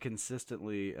 I have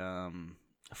consistently...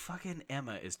 fucking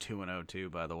Emma is 2-0 too,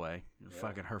 by the way. Yeah.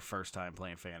 Fucking her first time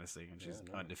playing fantasy, and she's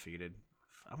undefeated.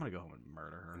 I'm going to go home and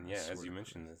murder her. And yeah, as you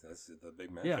mentioned, that's the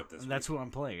big matchup yeah, this week. and that's who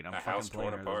I'm playing. I'm a fucking house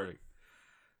playing torn her this apart. week.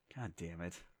 God damn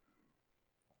it.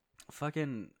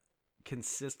 Fucking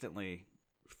consistently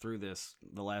through the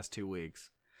last 2 weeks,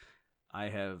 I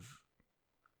have,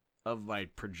 of my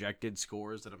projected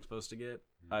scores that I'm supposed to get,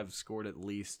 I've scored at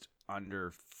least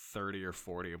under 30 or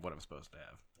 40 of what I'm supposed to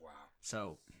have. Wow.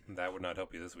 So That would not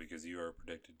help you this week because you are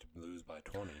predicted to lose by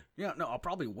 20. yeah, no, I'll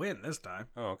probably win this time.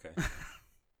 Oh, okay.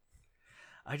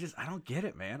 I don't get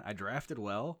it, man. I drafted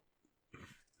well.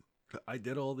 I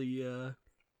did all the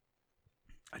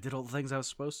things I was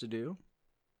supposed to do.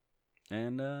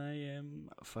 And I am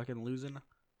fucking losing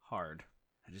hard.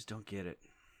 I just don't get it.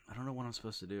 I don't know what I'm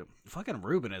supposed to do. Fucking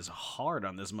Ruben is hard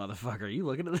on this motherfucker. Are you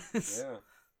looking at this? Yeah.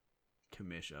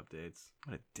 Commish updates.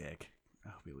 What a dick. I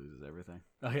hope he loses everything.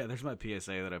 Oh yeah, there's my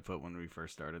PSA that I put when we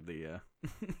first started the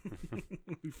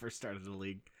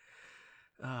league.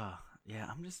 Yeah,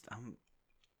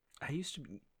 I used to be,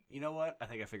 you know what? I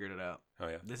think I figured it out. Oh,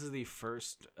 yeah. This is the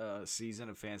first season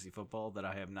of fantasy football that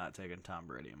I have not taken Tom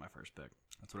Brady in my first pick.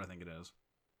 That's what I think it is.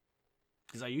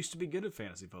 Because I used to be good at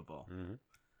fantasy football. Mm-hmm.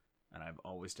 And I've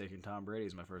always taken Tom Brady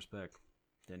as my first pick.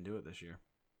 Didn't do it this year.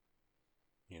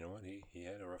 You know what? He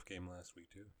had a rough game last week,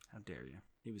 too. How dare you?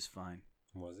 He was fine.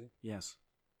 Was he? Yes.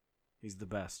 He's the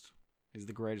best. He's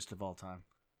the greatest of all time.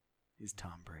 He's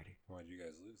Tom Brady. Why'd you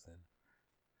guys lose then?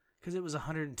 Because it was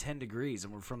 110 degrees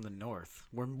and we're from the north.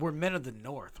 We're men of the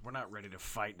north. We're not ready to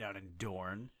fight down in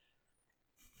Dorne.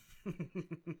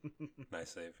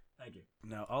 Nice save. Thank you.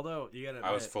 No, although you gotta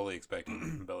admit, I was fully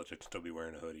expecting Belichick to still be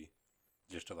wearing a hoodie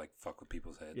just to, like, fuck with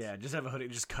people's heads. yeah, just have a hoodie,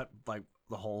 just cut, like,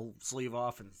 the whole sleeve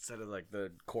off instead of, like,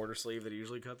 the quarter sleeve that he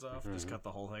usually cuts off. Just cut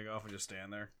the whole thing off and just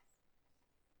stand there.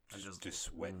 And Just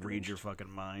sweat. read your fucking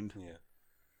mind. Yeah.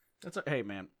 That's hey,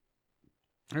 man.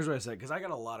 Here's what I said, because I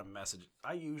got a lot of messages.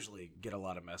 I usually get a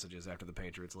lot of messages after the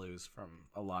Patriots lose from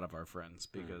a lot of our friends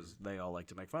because they all like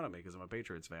to make fun of me because I'm a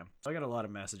Patriots fan. So I got a lot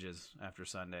of messages after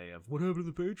Sunday of, what happened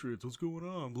to the Patriots? What's going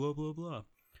on? Blah, blah, blah.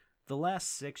 The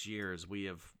last 6 years, we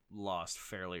have lost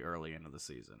fairly early into the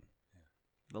season. Yeah.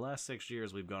 The last 6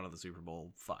 years, we've gone to the Super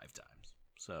Bowl 5 times.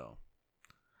 So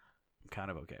I'm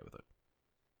kind of okay with it.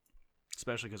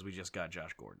 especially because we just got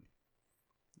Josh Gordon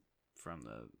from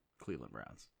the Cleveland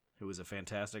Browns, who is a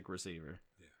fantastic receiver.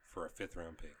 Yeah, for a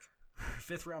 5th-round pick.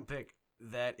 5th-round pick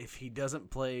that if he doesn't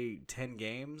play 10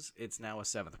 games, it's now a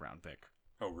 7th-round pick.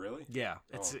 Oh, really? Yeah,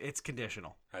 it's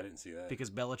conditional. I didn't see that. Because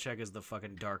Belichick is the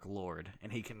fucking Dark Lord,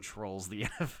 and he controls the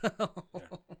NFL.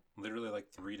 Yeah. Literally, like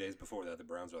 3 days before that, the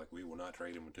Browns were like, we will not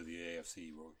trade him to the AFC.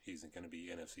 Well, he's going to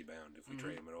be NFC bound if we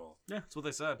trade him at all. Yeah, that's what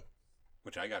they said.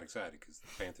 Which I got excited because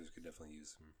the Panthers could definitely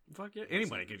use him. Fuck yeah.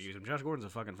 Anybody could use him. Josh Gordon's a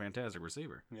fucking fantastic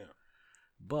receiver. Yeah.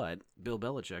 But Bill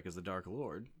Belichick is the Dark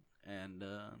Lord, and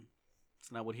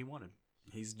it's not what he wanted.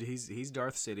 He's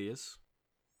Darth Sidious.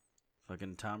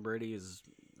 Fucking Tom Brady is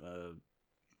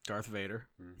Darth Vader.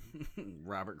 Mm-hmm.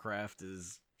 Robert Kraft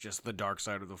is just the dark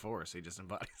side of the Force. He just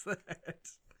embodies that.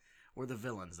 We're the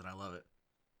villains, and I love it.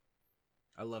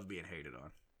 I love being hated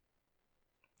on.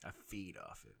 I feed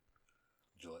off it.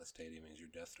 Gillette Stadium is your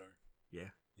Death Star? Yeah.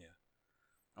 Yeah.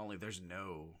 Only there's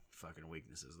no fucking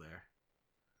weaknesses there.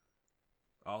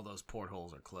 All those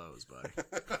portholes are closed, buddy.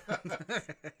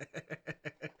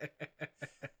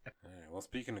 Alright, well,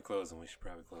 speaking of closing, we should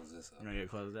probably close this up. You want to get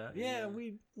closed out? Yeah,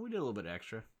 we did a little bit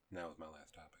extra. That was my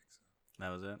last topic. So. That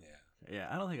was it? Yeah. Yeah,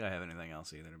 I don't think I have anything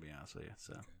else either, to be honest with you.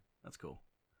 So, okay. That's cool.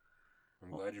 I'm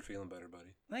glad you're feeling better,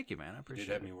 buddy. Thank you, man. I appreciate it.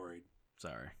 You did have me worried.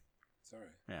 Sorry. It's all right.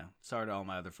 Yeah. Sorry to all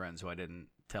my other friends who I didn't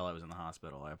tell I was in the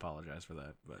hospital. I apologize for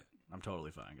that, but I'm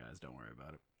totally fine, guys. Don't worry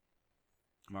about it.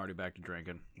 I'm already back to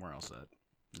drinking. We're all set.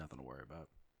 Nothing to worry about.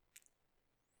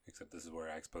 Except this is where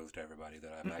I exposed to everybody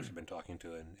that I've actually been talking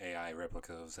to an AI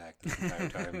replica of Zach this entire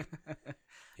time.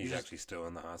 He's actually still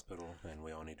in the hospital, and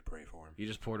we all need to pray for him. You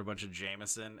just poured a bunch of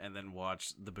Jameson and then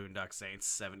watched the Boondock Saints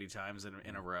 70 times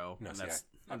in a row. No,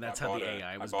 and that's how the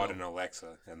AI was built. I bought an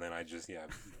Alexa, and then I just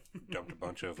dumped a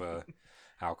bunch of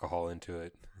alcohol into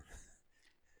it.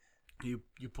 You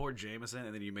poured Jameson,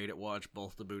 and then you made it watch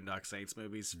both the Boondock Saints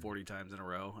movies 40 times in a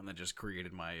row, and then just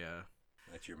created my...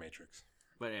 That's your Matrix.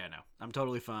 But yeah, no. I'm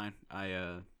totally fine.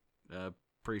 I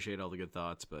appreciate all the good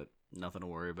thoughts, but nothing to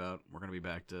worry about. We're going to be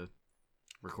back to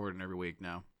recording every week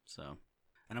now. So,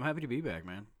 and I'm happy to be back,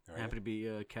 man. Right. Happy to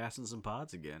be casting some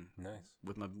pods again. Nice.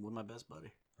 With my best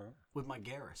buddy. Huh? With my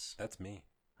Garrus. That's me.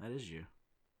 That is you.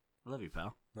 I love you,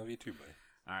 pal. Love you too, buddy.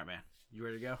 All right, man. You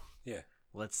ready to go? Yeah.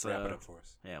 Let's wrap it up for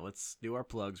us. Yeah, let's do our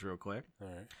plugs real quick. All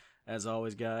right. As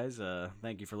always, guys,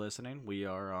 thank you for listening. We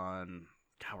are on...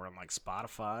 God, we're on like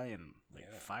Spotify and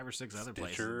 5 or 6 other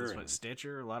places.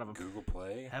 Stitcher, a lot of them. Google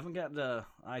Play. Haven't gotten to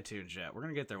iTunes yet. We're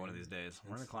going to get there one of these days.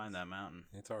 We're going to climb that mountain.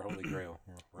 It's our holy grail.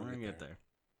 We're going to get there.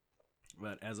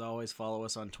 But as always, follow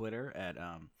us on Twitter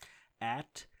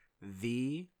at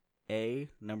the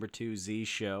A2Z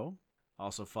show.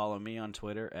 Also follow me on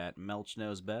Twitter at Melch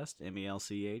Knows Best,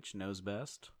 MELCH Knows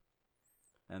Best.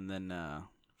 And then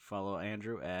follow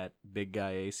Andrew at Big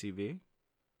Guy ACV.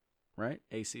 Right?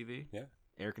 ACV? Yeah.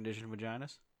 Air conditioned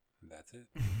vaginas. That's it.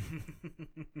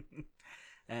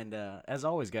 And as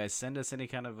always, guys, send us any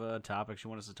kind of topics you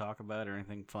want us to talk about or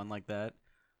anything fun like that.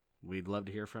 We'd love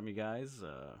to hear from you guys.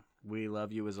 We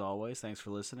love you as always. Thanks for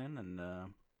listening. And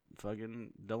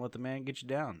fucking don't let the man get you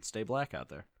down. Stay black out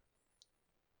there.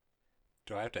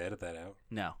 Do I have to edit that out?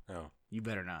 No. Oh. You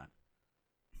better not.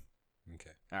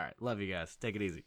 Okay. All right. Love you guys. Take it easy.